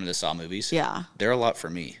 One of the Saw movies. Yeah, they're a lot for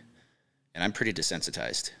me, and I'm pretty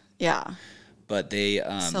desensitized. Yeah. But there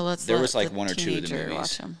was 1 or 2 of the movies.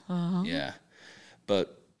 Watch them. Uh-huh. Yeah,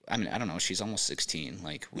 but I mean, I don't know. She's almost 16.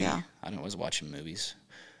 I was watching movies,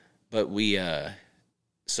 but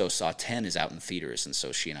so Saw 10 is out in theaters, and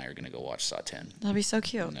so she and I are going to go watch Saw 10. That'll be so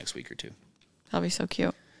cute. Next week or 2. That'll be so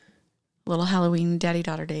cute. Little Halloween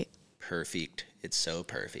daddy-daughter date. Perfect. It's so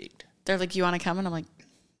perfect. They're like, you want to come? And I'm like,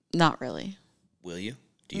 not really. Will you?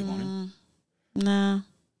 Do you want to? No.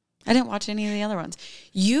 I didn't watch any of the other ones.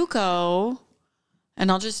 You go, and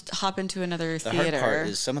I'll just hop into another theater. The hard part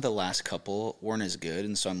is some of the last couple weren't as good,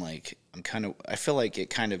 and so I feel like it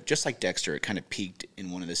kind of, just like Dexter, it kind of peaked in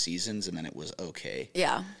one of the seasons, and then it was okay.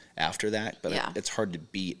 Yeah. After that, but it's hard to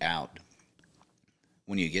beat out.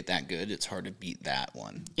 When you get that good, it's hard to beat that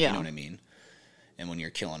one. Yeah. You know what I mean? And when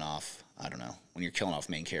you're killing off, I don't know, when you're killing off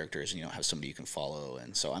main characters and you don't have somebody you can follow,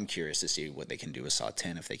 and so I'm curious to see what they can do with Saw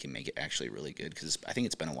 10, if they can make it actually really good, because I think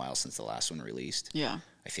it's been a while since the last one released. Yeah.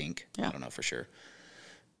 I think. Yeah. I don't know for sure.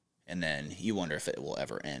 And then you wonder if it will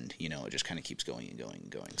ever end. You know, it just kind of keeps going and going and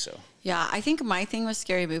going. So yeah, I think my thing with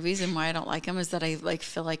scary movies and why I don't like them is that I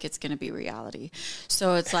feel like it's going to be reality.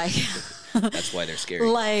 So it's like that's why they're scary.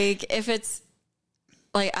 If it's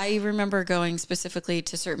I remember going specifically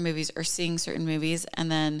to certain movies or seeing certain movies,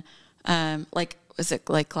 and then was it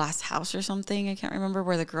like Glass House or something? I can't remember,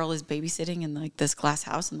 where the girl is babysitting in this glass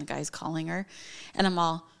house and the guy's calling her, and I'm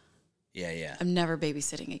all, yeah, I'm never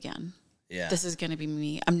babysitting again. Yeah. This is going to be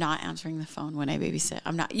me. I'm not answering the phone when I babysit.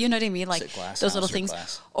 I'm not, you know what I mean? Like those little things.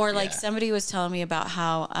 Or somebody was telling me about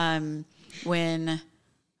how when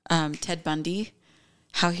Ted Bundy,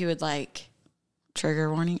 how he would like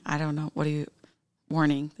trigger warning. I don't know.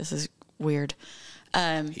 Warning. This is weird.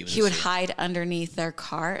 He would hide underneath their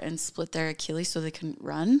car and split their Achilles so they couldn't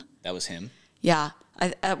run. That was him? Yeah.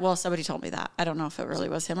 Well, somebody told me that. I don't know if it really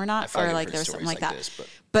was him or not, or like there was something like that.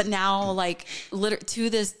 But now, like, to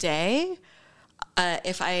this day,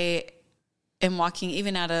 if I am walking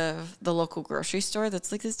even out of the local grocery store,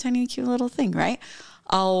 that's like this tiny, cute little thing, right?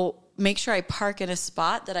 I'll make sure I park in a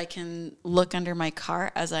spot that I can look under my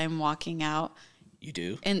car as I'm walking out. You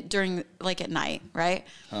do? And during, like, at night, right?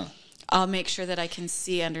 Huh. I'll make sure that I can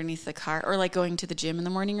see underneath the car, or like going to the gym in the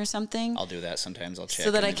morning or something. I'll do that sometimes. I'll check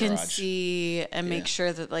so that I can garage. See and make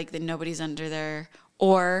sure that like that nobody's under there.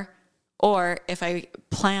 Or if I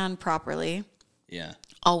plan properly,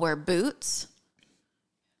 I'll wear boots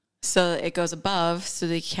so it goes above, so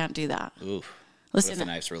they can't do that. Oof. Listen, what if the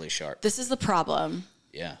knife's really sharp? This is the problem.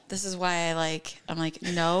 Yeah. This is why I'm like,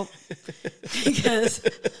 nope. because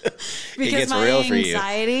my real for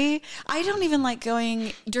anxiety, I don't even like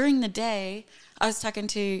going during the day. I was talking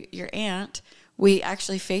to your aunt. We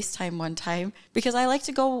actually FaceTime one time because I like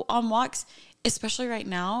to go on walks, especially right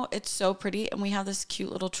now. It's so pretty. And we have this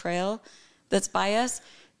cute little trail that's by us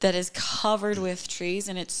that is covered with trees,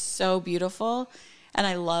 and it's so beautiful. And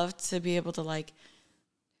I love to be able to like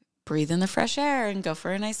breathe in the fresh air and go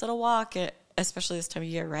for a nice little walk, especially this time of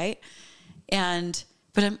year, right?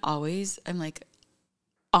 But I'm like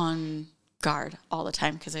on guard all the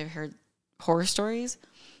time because I've heard horror stories.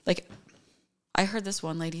 Like, I heard this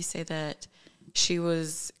one lady say that she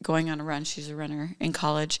was going on a run. She's a runner in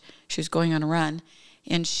college. She was going on a run,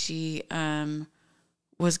 and she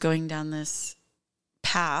was going down this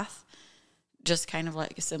path, just kind of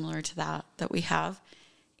like similar to that we have.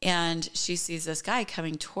 And she sees this guy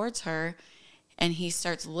coming towards her, and he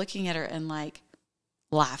starts looking at her and like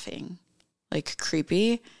laughing, like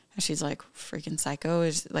creepy. And she's like, freaking psycho,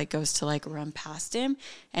 is like goes to like run past him,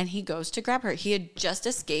 and he goes to grab her. He had just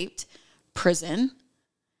escaped prison,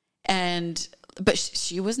 but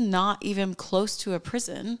she was not even close to a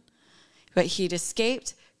prison, but he'd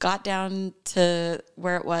escaped, got down to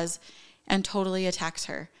where it was, and totally attacks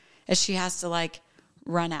her as she has to like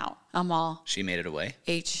run out. I'm all, she made it away?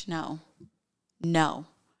 No.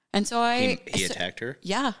 And so he attacked her?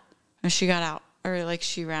 Yeah. And she got out, or like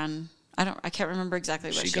she ran. I can't remember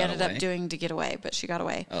exactly what she ended up doing to get away, but she got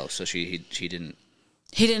away. Oh, so she didn't.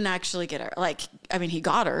 He didn't actually get her. Like, I mean, he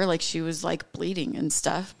got her, like she was like bleeding and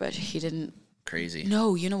stuff, but he didn't. Crazy.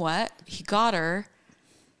 No, you know what? He got her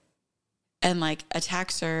and like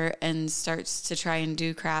attacks her and starts to try and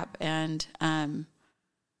do crap. And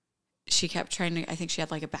she kept trying to, I think she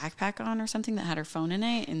had like a backpack on or something that had her phone in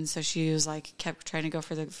it. And so she was like, kept trying to go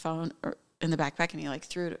for the phone in the backpack, and he like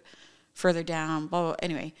threw it further down, blah, blah.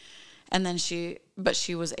 Anyway. And then she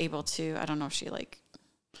was able to, I don't know if she like,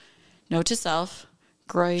 note to self,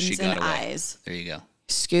 groins and eyes. There you go.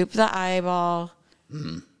 Scoop the eyeball,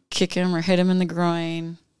 kick him or hit him in the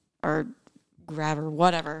groin, or grab her,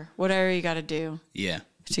 whatever you got to do. Yeah.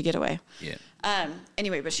 To get away. Yeah.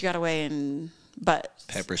 Anyway, but she got away, but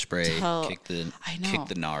pepper spray, kick the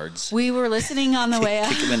nards. We were listening on the way up.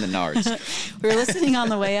 Kick him in the nards. We were listening on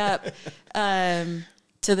the way up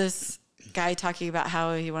to this guy talking about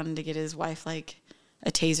how he wanted to get his wife like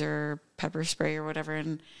a taser or pepper spray or whatever,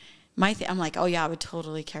 and I'm like, oh yeah, I would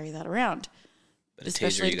totally carry that around. But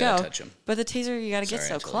especially taser, you gotta touch him. But the taser, you gotta get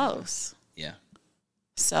so close. Yeah.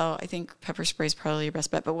 So I think pepper spray is probably your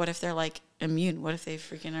best bet. But what if they're like immune? What if they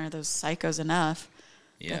freaking are those psychos enough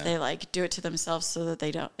that they like do it to themselves so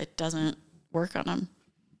that it doesn't work on them?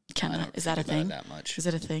 Is that a thing? That much. Is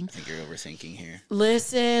it a thing? I think you're overthinking here.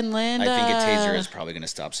 Listen, Linda. I think a taser is probably going to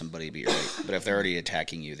stop somebody, but you're right. But if they're already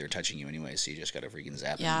attacking you, they're touching you anyway, so you just got to freaking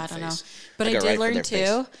zap them in the face. Yeah, I don't know. But I did learn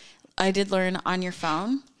too. I did learn on your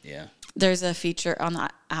phone. Yeah. There's a feature on the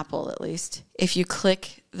Apple, at least. If you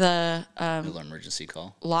click the emergency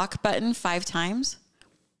call lock button 5 times,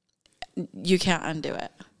 you can't undo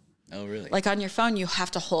it. Oh, really? Like on your phone, you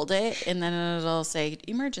have to hold it, and then it'll say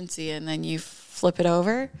emergency, and then you flip it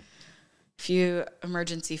over. If you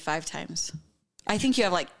emergency 5 times, I think you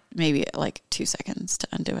have like maybe like 2 seconds to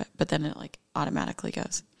undo it, but then it like automatically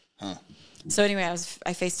goes. Huh. So anyway, I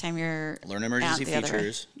FaceTime your learn emergency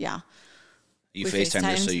features. Yeah. You FaceTimed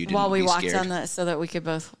her so you didn't while we be walked scared. so that we could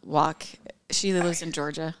both walk. She lives in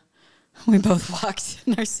Georgia. We both walked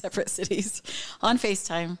in our separate cities on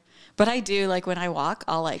FaceTime. But I do, like when I walk,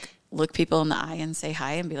 I'll like look people in the eye and say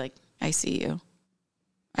hi and be like, I see you.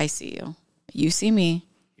 I see you. You see me.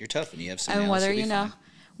 You're tough and you have some. And whether you know,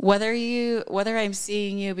 whether I'm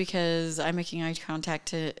seeing you because I'm making eye contact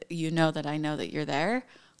to that I know that you're there,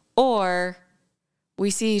 or we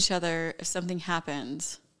see each other. If something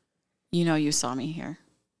happens, you saw me here.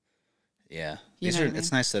 Yeah. You know what I mean?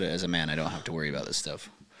 It's nice that as a man, I don't have to worry about this stuff.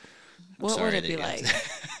 What would it be like?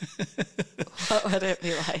 What would it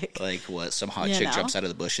be like? Like what? Some hot chick jumps out of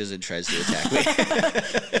the bushes and tries to attack me.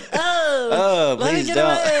 Oh, please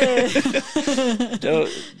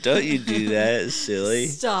don't you do that, silly.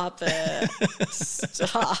 Stop it.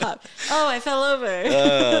 Stop. Oh, I fell over.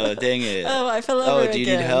 Oh, dang it. Oh, I fell over Oh, do you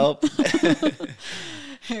again. need help?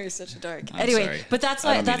 You're such a dork. I'm Anyway, sorry. but that's I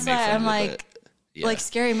why don't mean to make fun I'm of it, like, but yeah. like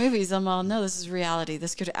scary movies. I'm all, no, this is reality.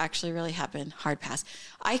 This could actually really happen. Hard pass.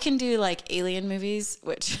 I can do like alien movies,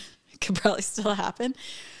 which could probably still happen,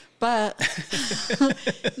 but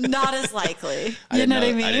not as likely. You know what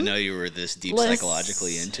I mean? I didn't know you were this deep Listen,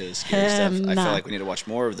 psychologically into scary stuff. I feel like we need to watch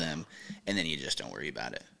more of them, and then you just don't worry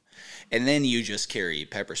about it. And then you just carry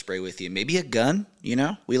pepper spray with you. Maybe a gun,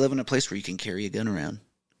 We live in a place where you can carry a gun around.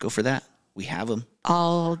 Go for that. We have them.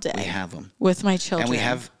 All day. We have them. With my children. And we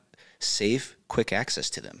have safe, quick access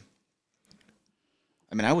to them.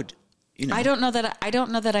 I mean, I would, I don't know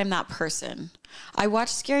that I'm that person. I watch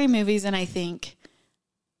scary movies and I think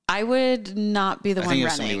I would not be the I one think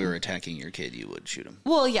if running. somebody were attacking your kid, you would shoot him.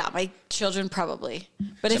 Well, yeah, my children probably.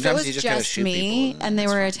 But Sometimes if it was you just gotta just shoot me people and they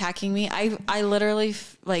that's were fine. attacking me, I literally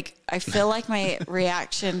I feel like my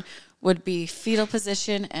reaction would be fetal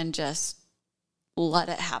position and just let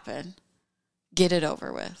it happen. Get it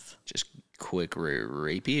over with. Just quick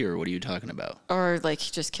rapey, or what are you talking about? Or like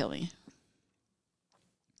just kill me.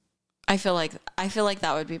 I feel like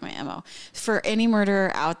that would be my MO. For any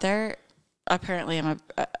murderer out there, apparently I'm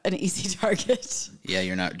an easy target. Yeah,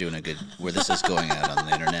 you're not doing a good where this is going out on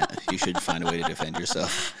the internet. You should find a way to defend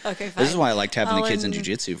yourself. Okay, fine. This is why I liked having the kids in Ellen-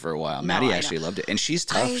 jiu-jitsu for a while. No, Maddie I actually know. loved it. And she's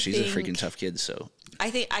tough. I She's a freaking think- tough kid, so I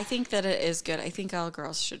think that it is good. I think all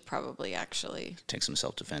girls should probably actually. take some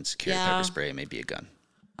self-defense, carry Yeah. pepper spray, maybe a gun.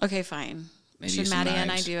 Okay, fine. Maybe Should some Maddie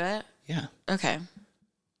and I knives. do it? Yeah. Okay.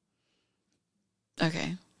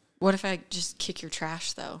 Okay. What if I just kick your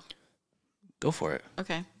trash though? Go for it.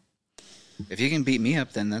 Okay. If you can beat me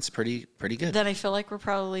up, then that's pretty good. Then I feel like we're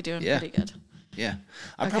probably doing Yeah. pretty good. Yeah.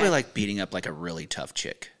 I'm Okay. probably like beating up like a really tough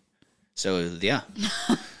chick. So, yeah.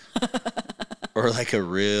 Or like a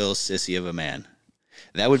real sissy of a man.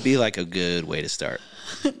 That would be like a good way to start.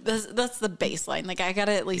 That's the baseline. Like I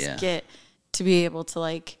gotta at least Yeah. get to be able to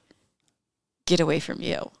like get away from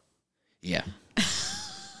you. Yeah.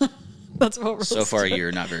 That's what we're So far, doing.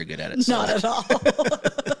 you're not very good at it. So Not at all.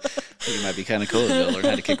 you might be kind of cool to learn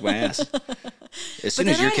how to kick my ass. As soon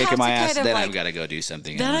then as you're I'd kicking have my to ass, kind of, then like- I've got to go do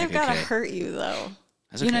something. Then And I've I'm got to okay. hurt you though.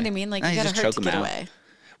 That's You know okay. what I mean? Like No, you got to just hurt choke to 'em get out. away.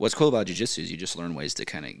 What's cool about jiu-jitsu is you just learn ways to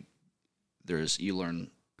kind of you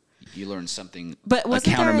learn something, But a wasn't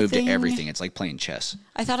there counter a move to thing- everything. It's like playing chess.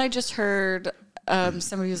 I thought I just heard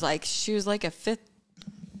somebody was like, she was like a 5th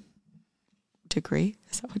degree.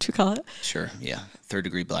 Is that what you call it? Sure, yeah.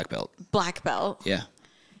 3rd-degree black belt. Black belt. Yeah.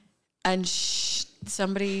 And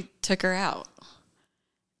somebody took her out.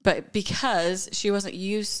 But because she wasn't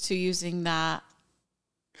used to using that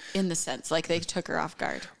in the sense, like they took her off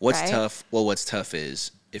guard. What's right? tough? Well, what's tough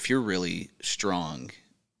is if you're really strong,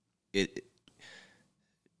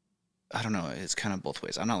 I don't know. It's kind of both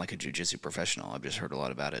ways. I'm not like a jiu-jitsu professional. I've just heard a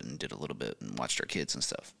lot about it and did a little bit and watched our kids and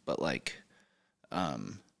stuff. But like,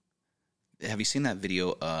 have you seen that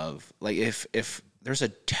video of like if there's a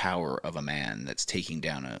tower of a man that's taking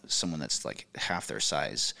down someone that's like half their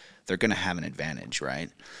size, they're going to have an advantage, right?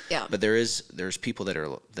 Yeah. But there's people that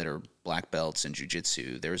are black belts in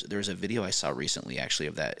jiu-jitsu. There's a video I saw recently actually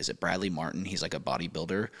of that. Is it Bradley Martin? He's like a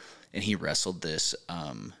bodybuilder and he wrestled this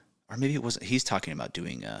or maybe it wasn't. He's talking about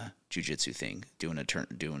doing a jiu-jitsu thing, doing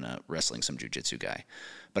a wrestling some jiu-jitsu guy.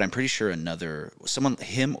 But I'm pretty sure someone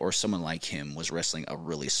like him was wrestling a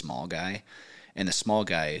really small guy, and the small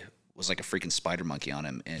guy was like a freaking spider monkey on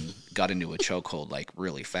him and got into a chokehold like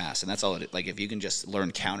really fast. And that's all like if you can just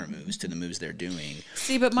learn counter moves to the moves they're doing.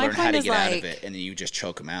 See, but my learn how point to is get out of like, it, and then you just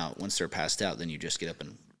choke them out. Once they're passed out, then you just get up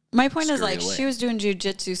and. my point is scurry like away. she was doing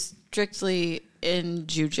jujitsu strictly in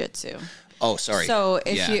jujitsu. Oh, sorry. So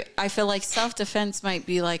Yeah. I feel like self-defense might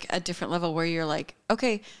be like a different level where you're like,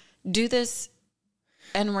 okay, do this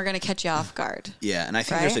and we're going to catch you off guard. Yeah, and I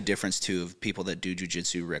think there's a Right? difference too of people that do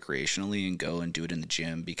jujitsu recreationally and go and do it in the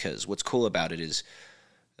gym, because what's cool about it is,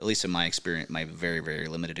 at least in my experience, my very, very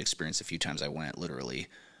limited experience, a few times I went literally,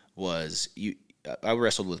 was I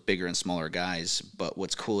wrestled with bigger and smaller guys, but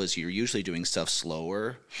what's cool is you're usually doing stuff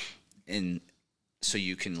slower, and so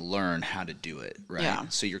you can learn how to do it, right? Yeah.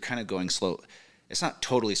 So you're kind of going slow. It's not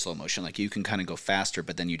totally slow motion. Like you can kind of go faster,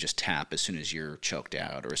 but then you just tap as soon as you're choked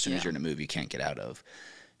out or as soon as Yeah. you're in a move you can't get out of.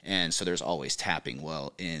 And so there's always tapping.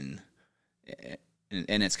 Well, in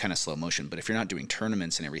and it's kind of slow motion. But if you're not doing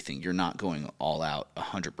tournaments and everything, you're not going all out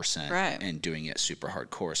 100% Right. and doing it super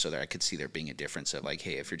hardcore. So there, I could see there being a difference of like,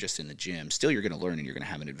 hey, if you're just in the gym, still you're going to learn and you're going to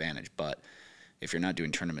have an advantage. But if you're not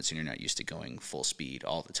doing tournaments and you're not used to going full speed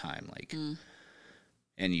all the time, like,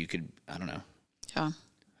 and you could, I don't know. Yeah.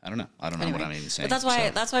 I don't know what I'm even saying. But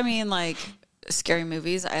that's why I mean, like, scary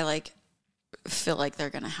movies, I like feel like they're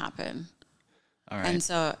going to happen. All right. And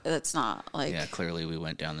so it's not like clearly we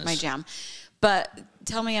went down this. my jam. But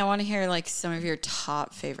tell me, I want to hear like some of your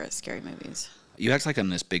top favorite scary movies. You act like I'm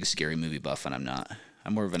this big scary movie buff, and I'm not.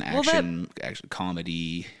 I'm more of an action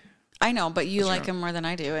comedy. I know, but you like them more than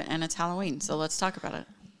I do, and it's Halloween, so let's talk about it.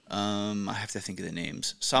 I have to think of the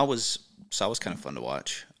names. Saw was kind of fun to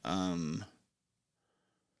watch.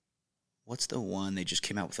 What's the one they just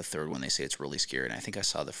came out with a third one? They say it's really scary, and I think I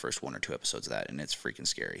saw the first 1 or 2 episodes of that, and it's freaking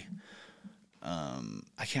scary.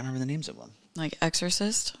 I can't remember the names of them. Like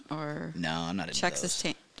Exorcist or No, I'm not into Texas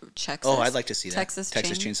those. Texas. Oh, I'd like to see that. Texas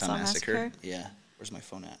Chainsaw Massacre. Yeah. Where's my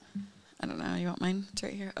phone at? I don't know. You want mine? It's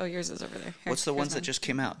right here. Oh, yours is over there. Here, What's the ones mine. that just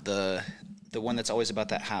came out? The one that's always about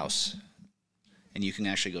that house, and you can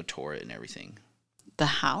actually go tour it and everything. The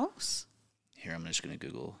House? Here, I'm just gonna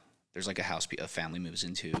Google. There's like a house a family moves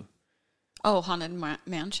into. Oh, Haunted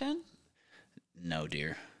Mansion? No,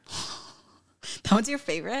 dear. That one's your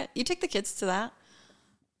favorite? You took the kids to that?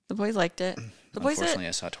 The boys liked it. The boys Unfortunately,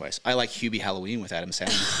 I saw it twice. I like Hubie Halloween with Adam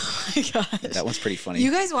Sandler. Oh my gosh. That one's pretty funny.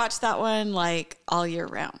 You guys watch that one like all year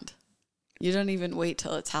round. You don't even wait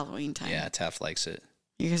till it's Halloween time. Yeah, Taft likes it.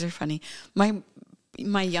 You guys are funny.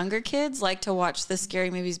 My younger kids like to watch the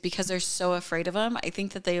scary movies because they're so afraid of them. I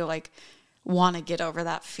think that they like want to get over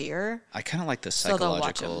that fear. I kind of like the So they'll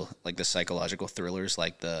watch psychological thrillers,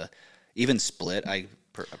 like even Split.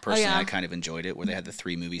 Personally, yeah. I kind of enjoyed it, where they had the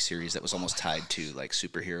 3 movie series that was almost tied to like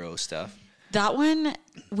superhero stuff. That one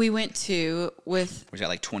we went to with Which got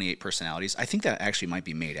like 28 personalities. I think that actually might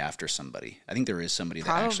be made after somebody. I think there is somebody that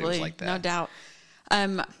actually was like that. No doubt.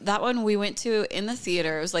 That one we went to in the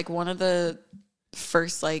theater. It was like one of the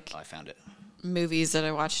first like I found it. movies that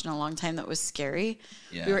I watched in a long time that was scary.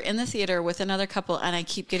 Yeah. We were in the theater with another couple, and I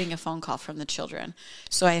keep getting a phone call from the children.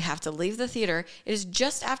 So I have to leave the theater. It is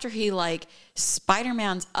just after he like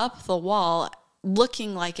Spider-Man's up the wall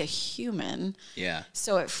looking like a human. Yeah.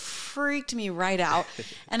 So it freaked me right out.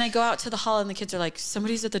 And I go out to the hall, and the kids are like,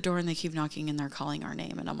 somebody's at the door, and they keep knocking, and they're calling our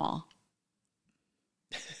name. And I'm all,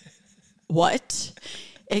 what?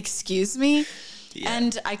 Excuse me? Yeah.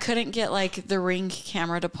 And I couldn't get like the Ring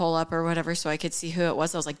camera to pull up or whatever so I could see who it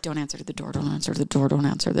was. I was like, don't answer the door, don't answer the door, don't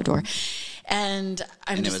answer the door. And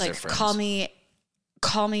I'm just like, call me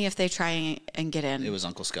if they try and get in. It was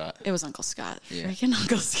Uncle Scott. It was Uncle Scott. Yeah. Freaking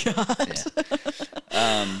Uncle Scott.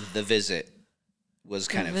 Yeah. The Visit was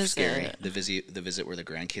kind of scary. The visit where the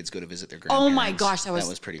grandkids go to visit their grandparents. Oh my gosh, that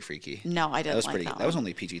was pretty freaky. No, I didn't like that. That was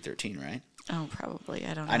only PG-13, right? Oh, probably.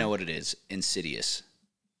 I don't know. I know what it is. Insidious.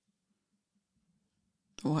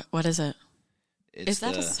 What is it? Is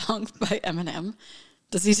that a song by Eminem?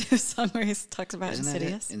 Does he do a song where he talks about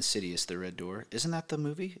Insidious? Insidious, the Red Door. Isn't that the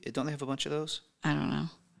movie? Don't they have a bunch of those? I don't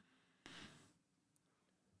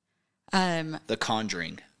know. The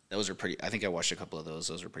Conjuring. Those are pretty. I think I watched a couple of those.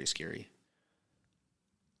 Those are pretty scary.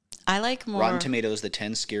 I like more. Rotten Tomatoes, the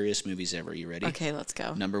 10 scariest movies ever. You ready? Okay, let's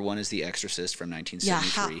go. Number 1 is The Exorcist from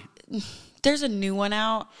 1973. Yeah, there's a new one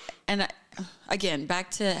out, and again,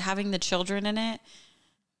 back to having the children in it.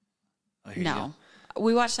 No.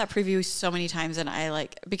 We watched that preview so many times, and I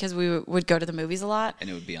because we would go to the movies a lot. And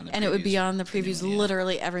it would be on the previews. And it would be on the previews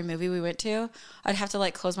literally every movie we went to. I'd have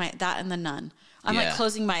to close that and The Nun. I'm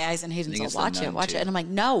closing my eyes, and Hayden's like, watch it. And I'm like,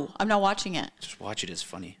 no, I'm not watching it. Just watch it. It's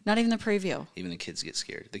funny. Not even the preview. Even the kids get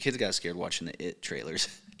scared. The kids got scared watching the It trailers.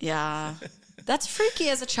 Yeah. That's freaky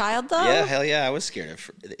as a child, though. Yeah, hell yeah. I was scared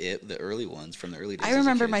of the early ones from the early days. I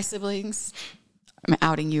remember my siblings. I'm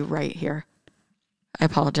outing you right here. I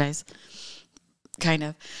apologize. Kind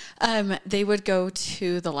of. They would go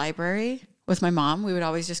to the library with my mom. We would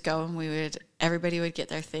always just go, and everybody would get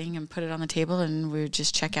their thing and put it on the table, and we would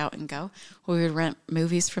just check out and go. We would rent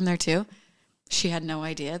movies from there too. She had no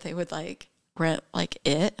idea. They would rent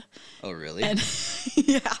It. Oh, really? And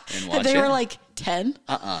yeah. And watch they it? were 10.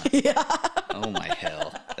 Yeah. Oh my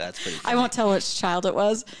hell. That's pretty funny. I won't tell which child it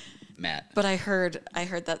was. Matt. But I heard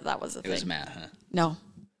that was a thing. It was Matt, huh? No.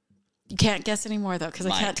 You can't guess anymore, though, because I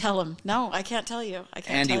Mike. can't tell him. No, I can't tell you. I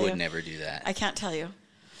can't Andy tell you. would never do that. I can't tell you.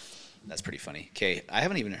 That's pretty funny. Okay, I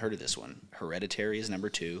haven't even heard of this one. Hereditary is number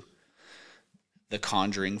 2. The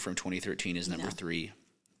Conjuring from 2013 is number 3.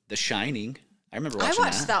 The Shining. I remember watching that. I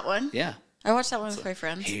watched that one. Yeah. I watched that one with my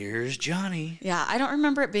friends. Here's Johnny. Yeah, I don't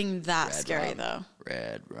remember it being that Red scary, Rum. though.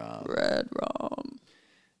 Red Rum. Red Rum.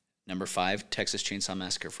 Number 5, Texas Chainsaw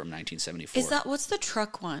Massacre from 1974. What's the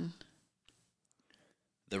truck one?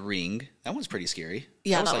 The Ring. That one's pretty scary.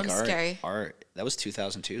 Yeah, that one's scary. That was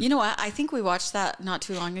 2002. You know what? I think we watched that not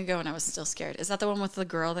too long ago and I was still scared. Is that the one with the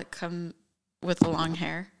girl that come with the long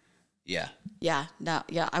hair? Yeah. Yeah. No,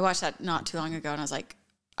 yeah. I watched that not too long ago and I was like,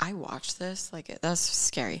 I watched this? Like, that's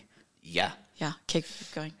scary. Yeah. Yeah. Keep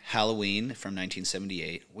going. Halloween from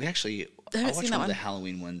 1978. I watched one of the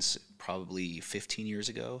Halloween ones probably 15 years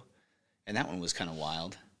ago, and that one was kind of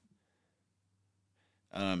wild.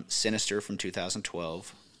 Sinister from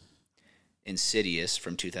 2012, Insidious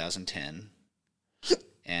from 2010,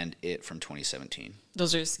 and It from 2017.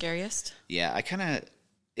 Those are the scariest? Yeah,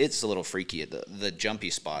 it's a little freaky. The jumpy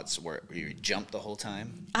spots where you jump the whole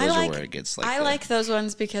time. Those are where it gets like. I like those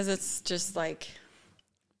ones because it's just like.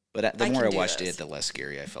 But the more I watched it, the less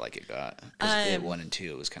scary I felt like it got. Because It 1 and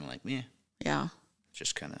 2, it was kind of like, meh. Yeah.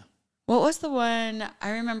 Just kind of. What was the one? I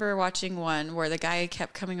remember watching one where the guy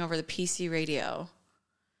kept coming over the PC radio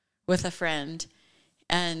with a friend,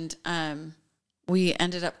 and we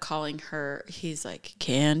ended up calling her. He's like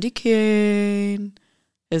Candy Cane,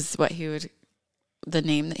 is what the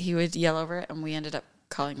name that he would yell over it, and we ended up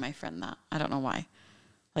calling my friend that. I don't know why,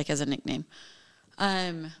 like as a nickname.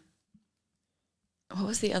 What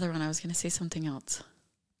was the other one? I was going to say something else.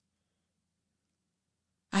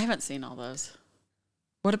 I haven't seen all those.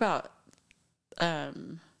 What about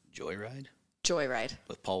Joyride? Joyride.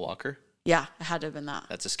 With Paul Walker? Yeah, it had to have been that.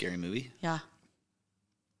 That's a scary movie? Yeah.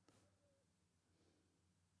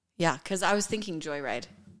 Yeah, because I was thinking Joyride.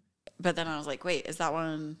 But then I was like, wait, is that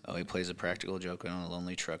one? Oh, he plays a practical joke on a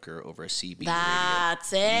lonely trucker over a CB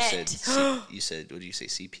That's radio. it. You said, what did you say,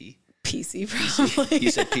 CP? PC, probably. You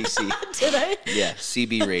said PC. Did I? Yeah,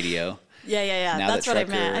 CB radio. Yeah. Now that's what I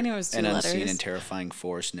meant. I knew it was 2 an letters. unseen and terrifying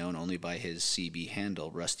force known only by his CB handle,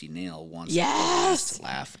 Rusty Nail, wants yes!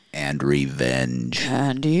 laugh and revenge.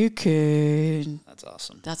 Candy Cane. That's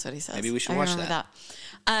awesome. That's what he says. Maybe we should watch that.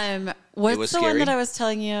 What's the scary? one that I was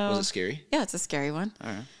telling you? Was it scary? Yeah, it's a scary one. All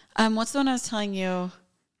right. What's the one I was telling you?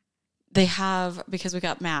 They have, because we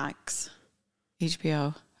got Max,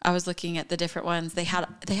 HBO. I was looking at the different ones. They have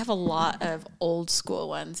a lot of old school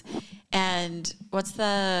ones. And what's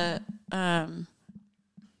Little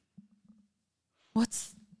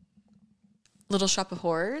Shop of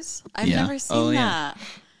Horrors? I've never seen that.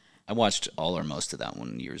 I watched all or most of that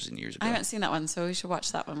one years and years ago. I haven't seen that one, so we should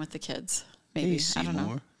watch that one with the kids. Maybe. Hey, I don't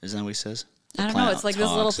know. Isn't that what he says? I don't know. It's like this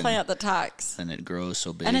little plant that talks. And it grows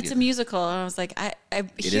so big. And it's a musical. And I was like,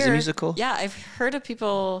 It is a musical? Yeah, I've heard of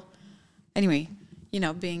people, anyway,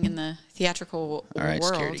 being in the theatrical world. All right,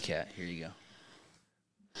 Scaredy Cat, here you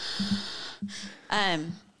go.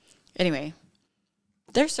 Anyway,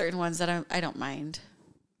 there's certain ones that I don't mind.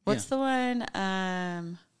 What's the one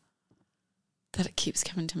that it keeps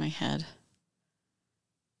coming to my head?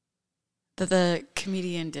 That the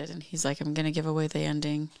comedian did, and he's like, I'm going to give away the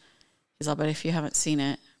ending. He's all, but if you haven't seen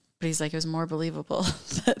it, but he's like, it was more believable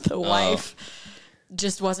that the wife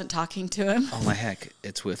just wasn't talking to him. Oh, my heck.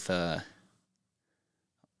 It's with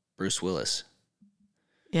Bruce Willis.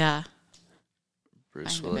 Yeah.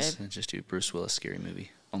 Bruce Willis. Just do Bruce Willis scary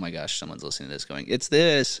movie. Oh, my gosh. Someone's listening to this going, it's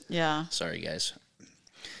this. Yeah. Sorry, guys.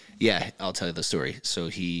 Yeah, I'll tell you the story.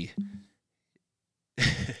 So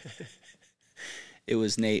it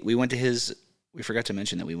was Nate. We forgot to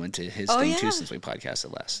mention that we went to his thing too since we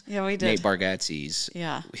podcasted last. Yeah, we did. Nate Bargatze's.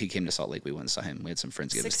 Yeah. He came to Salt Lake. We went and saw him. We had some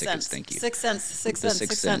friends give us tickets. Thank you. Sixth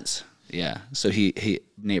Sense. Yeah. So Nate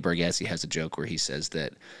Bargatze has a joke where he says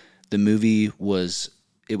that the movie was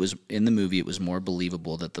more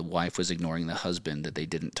believable that the wife was ignoring the husband, that they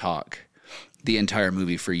didn't talk the entire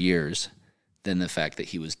movie for years, than the fact that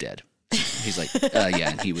he was dead. He's like,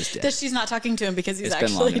 yeah, he was dead. That she's not talking to him because he's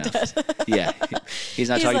actually been long enough. Dead. Yeah, he's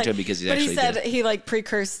not talking to him because he's actually dead. But he said, he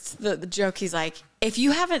precursed the joke. He's like, if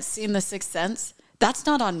you haven't seen The Sixth Sense, that's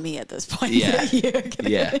not on me at this point. Yeah,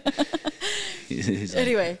 yeah.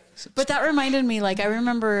 Anyway, but that reminded me, I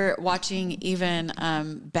remember watching even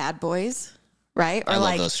Bad Boys. Right? Or I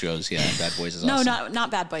love those shows. Yeah, Bad Boys is awesome. No, not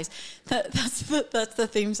Bad Boys. That's the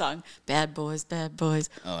theme song. Bad Boys, Bad Boys.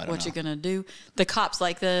 Oh, I don't know. What you gonna do? The cops,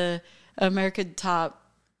 like the America's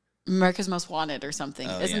Most Wanted or something.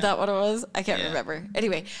 Isn't that what it was? I can't remember.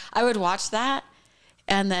 Anyway, I would watch that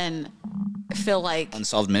and then feel like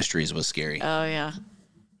Unsolved Mysteries was scary. Oh yeah,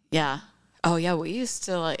 yeah. Oh yeah. We used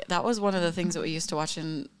to that was one of the things that we used to watch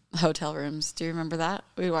in hotel rooms. Do you remember that?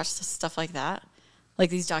 We watched stuff like that. Like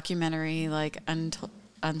these documentary,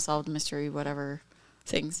 unsolved mystery, whatever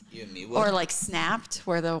things. You and me would. Or Snapped,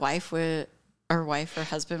 where the wife would, or wife or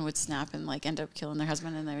husband would snap and like end up killing their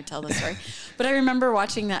husband, and they would tell the story. But I remember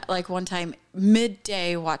watching that like one time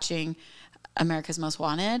midday, watching America's Most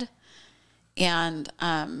Wanted, and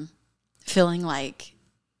feeling like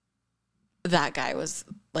that guy was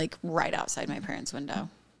like right outside my parents' window.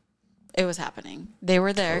 It was happening. They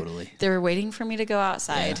were there. Totally. They were waiting for me to go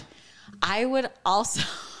outside. Yeah. I would also,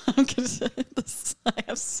 I'm gonna say this, I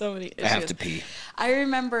have so many issues. I have to pee. I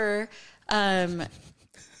remember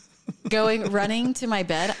running to my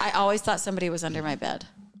bed. I always thought somebody was under my bed,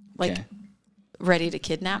 like ready to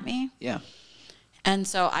kidnap me. Yeah. And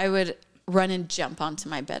so I would run and jump onto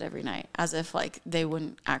my bed every night as if like they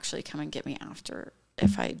wouldn't actually come and get me after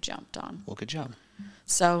if I jumped on. Well, good job.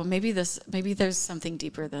 So maybe there's something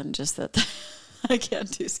deeper than just that I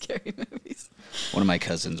can't do scary movies. One of my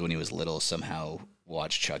cousins, when he was little, somehow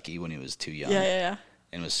watched Chucky when he was too young. Yeah.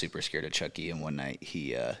 And was super scared of Chucky. And one night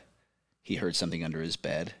he heard something under his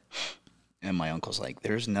bed. And my uncle's like,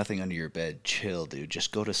 "There's nothing under your bed. Chill, dude.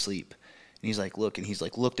 Just go to sleep." And he's like, "Look." And he's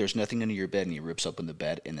like, "Look, there's nothing under your bed." And he rips open the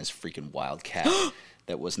bed, and this freaking wild cat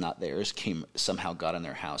that was not theirs somehow got in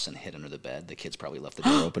their house and hid under the bed. The kids probably left the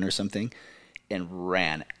door open or something. And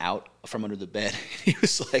ran out from under the bed. He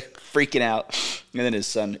was like freaking out. And then his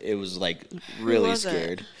son, it was like really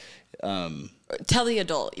scared. Tell the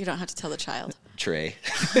adult. You don't have to tell the child. Trey.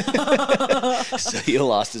 So he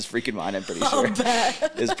lost his freaking mind, I'm pretty sure.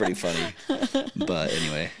 It's pretty funny. But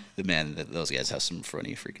anyway, those guys have some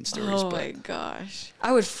funny freaking stories. My gosh.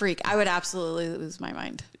 I would freak. I would absolutely lose my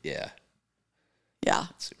mind. Yeah. Yeah.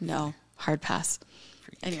 No. Hard pass.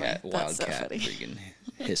 Anyway, wild cat freaking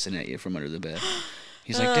hissing at you from under the bed.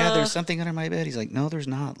 He's like, "Dad, there's something under my bed." He's like, "No, there's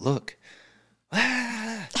not. Look."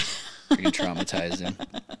 Freaking traumatized him.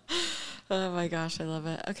 Oh my gosh, I love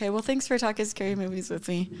it. Okay, well, thanks for talking scary movies with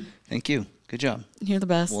me. Thank you. Good job. You're the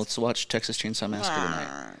best. Well, let's watch Texas Chainsaw Massacre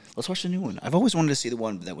tonight. Let's watch the new one. I've always wanted to see the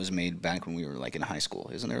one that was made back when we were like in high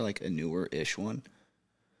school. Isn't there like a newer-ish one?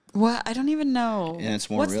 What? I don't even know. Yeah, it's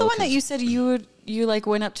more What's real. The one that you said you like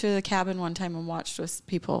went up to the cabin one time and watched with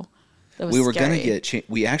people? That was we were scary. gonna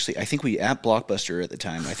get. I think we at Blockbuster at the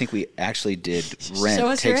time. I think we actually did rent. Show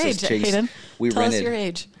us Texas your age, Hayden. Tell rented. us your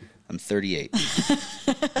age. I'm 38.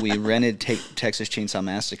 We rented Texas Chainsaw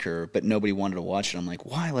Massacre, but nobody wanted to watch it. I'm like,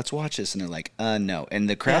 "Why? Let's watch this." And they're like, "No." And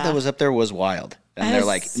the crowd that was up there was wild. And they're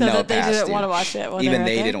like, so "No, that they pass, didn't dude." want to watch it. Even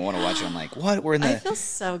they didn't want to watch it. I'm like, "What? We're in the." I feel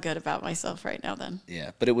so good about myself right now. Then.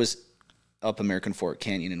 Yeah, but it was up American Fork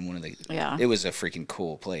Canyon in one of the. Yeah. It was a freaking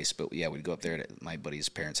cool place, but yeah, we'd go up there. My buddy's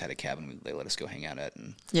parents had a cabin. They let us go hang out at,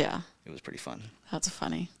 and yeah, it was pretty fun. That's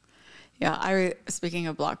funny. Yeah, speaking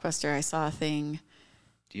of Blockbuster, I saw a thing.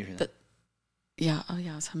 Do you hear that? Yeah. Oh,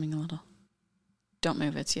 yeah. I was humming a little. Don't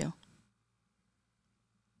move. It's you.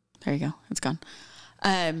 There you go. It's gone.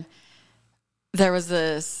 There was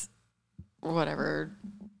this, whatever,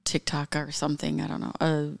 TikTok or something. I don't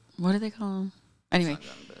know. What do they call them? Anyway,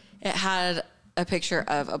 it had a picture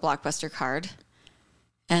of a Blockbuster card.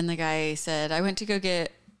 And the guy said, "I went to go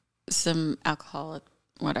get some alcohol,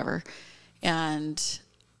 whatever. And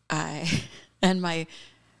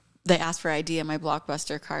they asked for ID, and my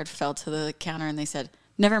Blockbuster card fell to the counter, and they said,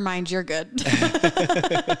 'Never mind, you're good.'"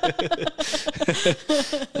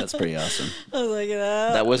 That's pretty awesome. I was like,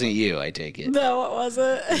 that wasn't you, I take it. No, it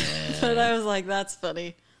wasn't. Yeah. But I was like, that's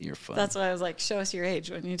funny. You're funny. That's why I was like, show us your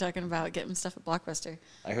age when you're talking about getting stuff at Blockbuster.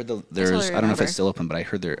 I heard there's, I don't know if it's still open, but I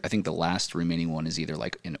heard I think the last remaining one is either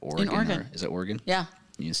like in Oregon. Or, is it Oregon? Yeah.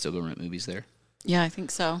 You can still go rent movies there? Yeah, I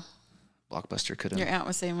think so. Blockbuster could have. Your aunt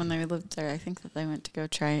was saying when they lived there, I think that they went to go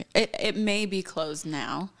try it. It may be closed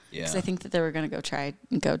now. Yeah. Because I think that they were going to go try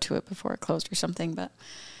and go to it before it closed or something. But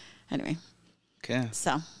anyway. Okay.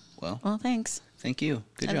 So. Well, thanks. Thank you.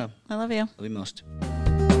 Good job. I love you. Love you most.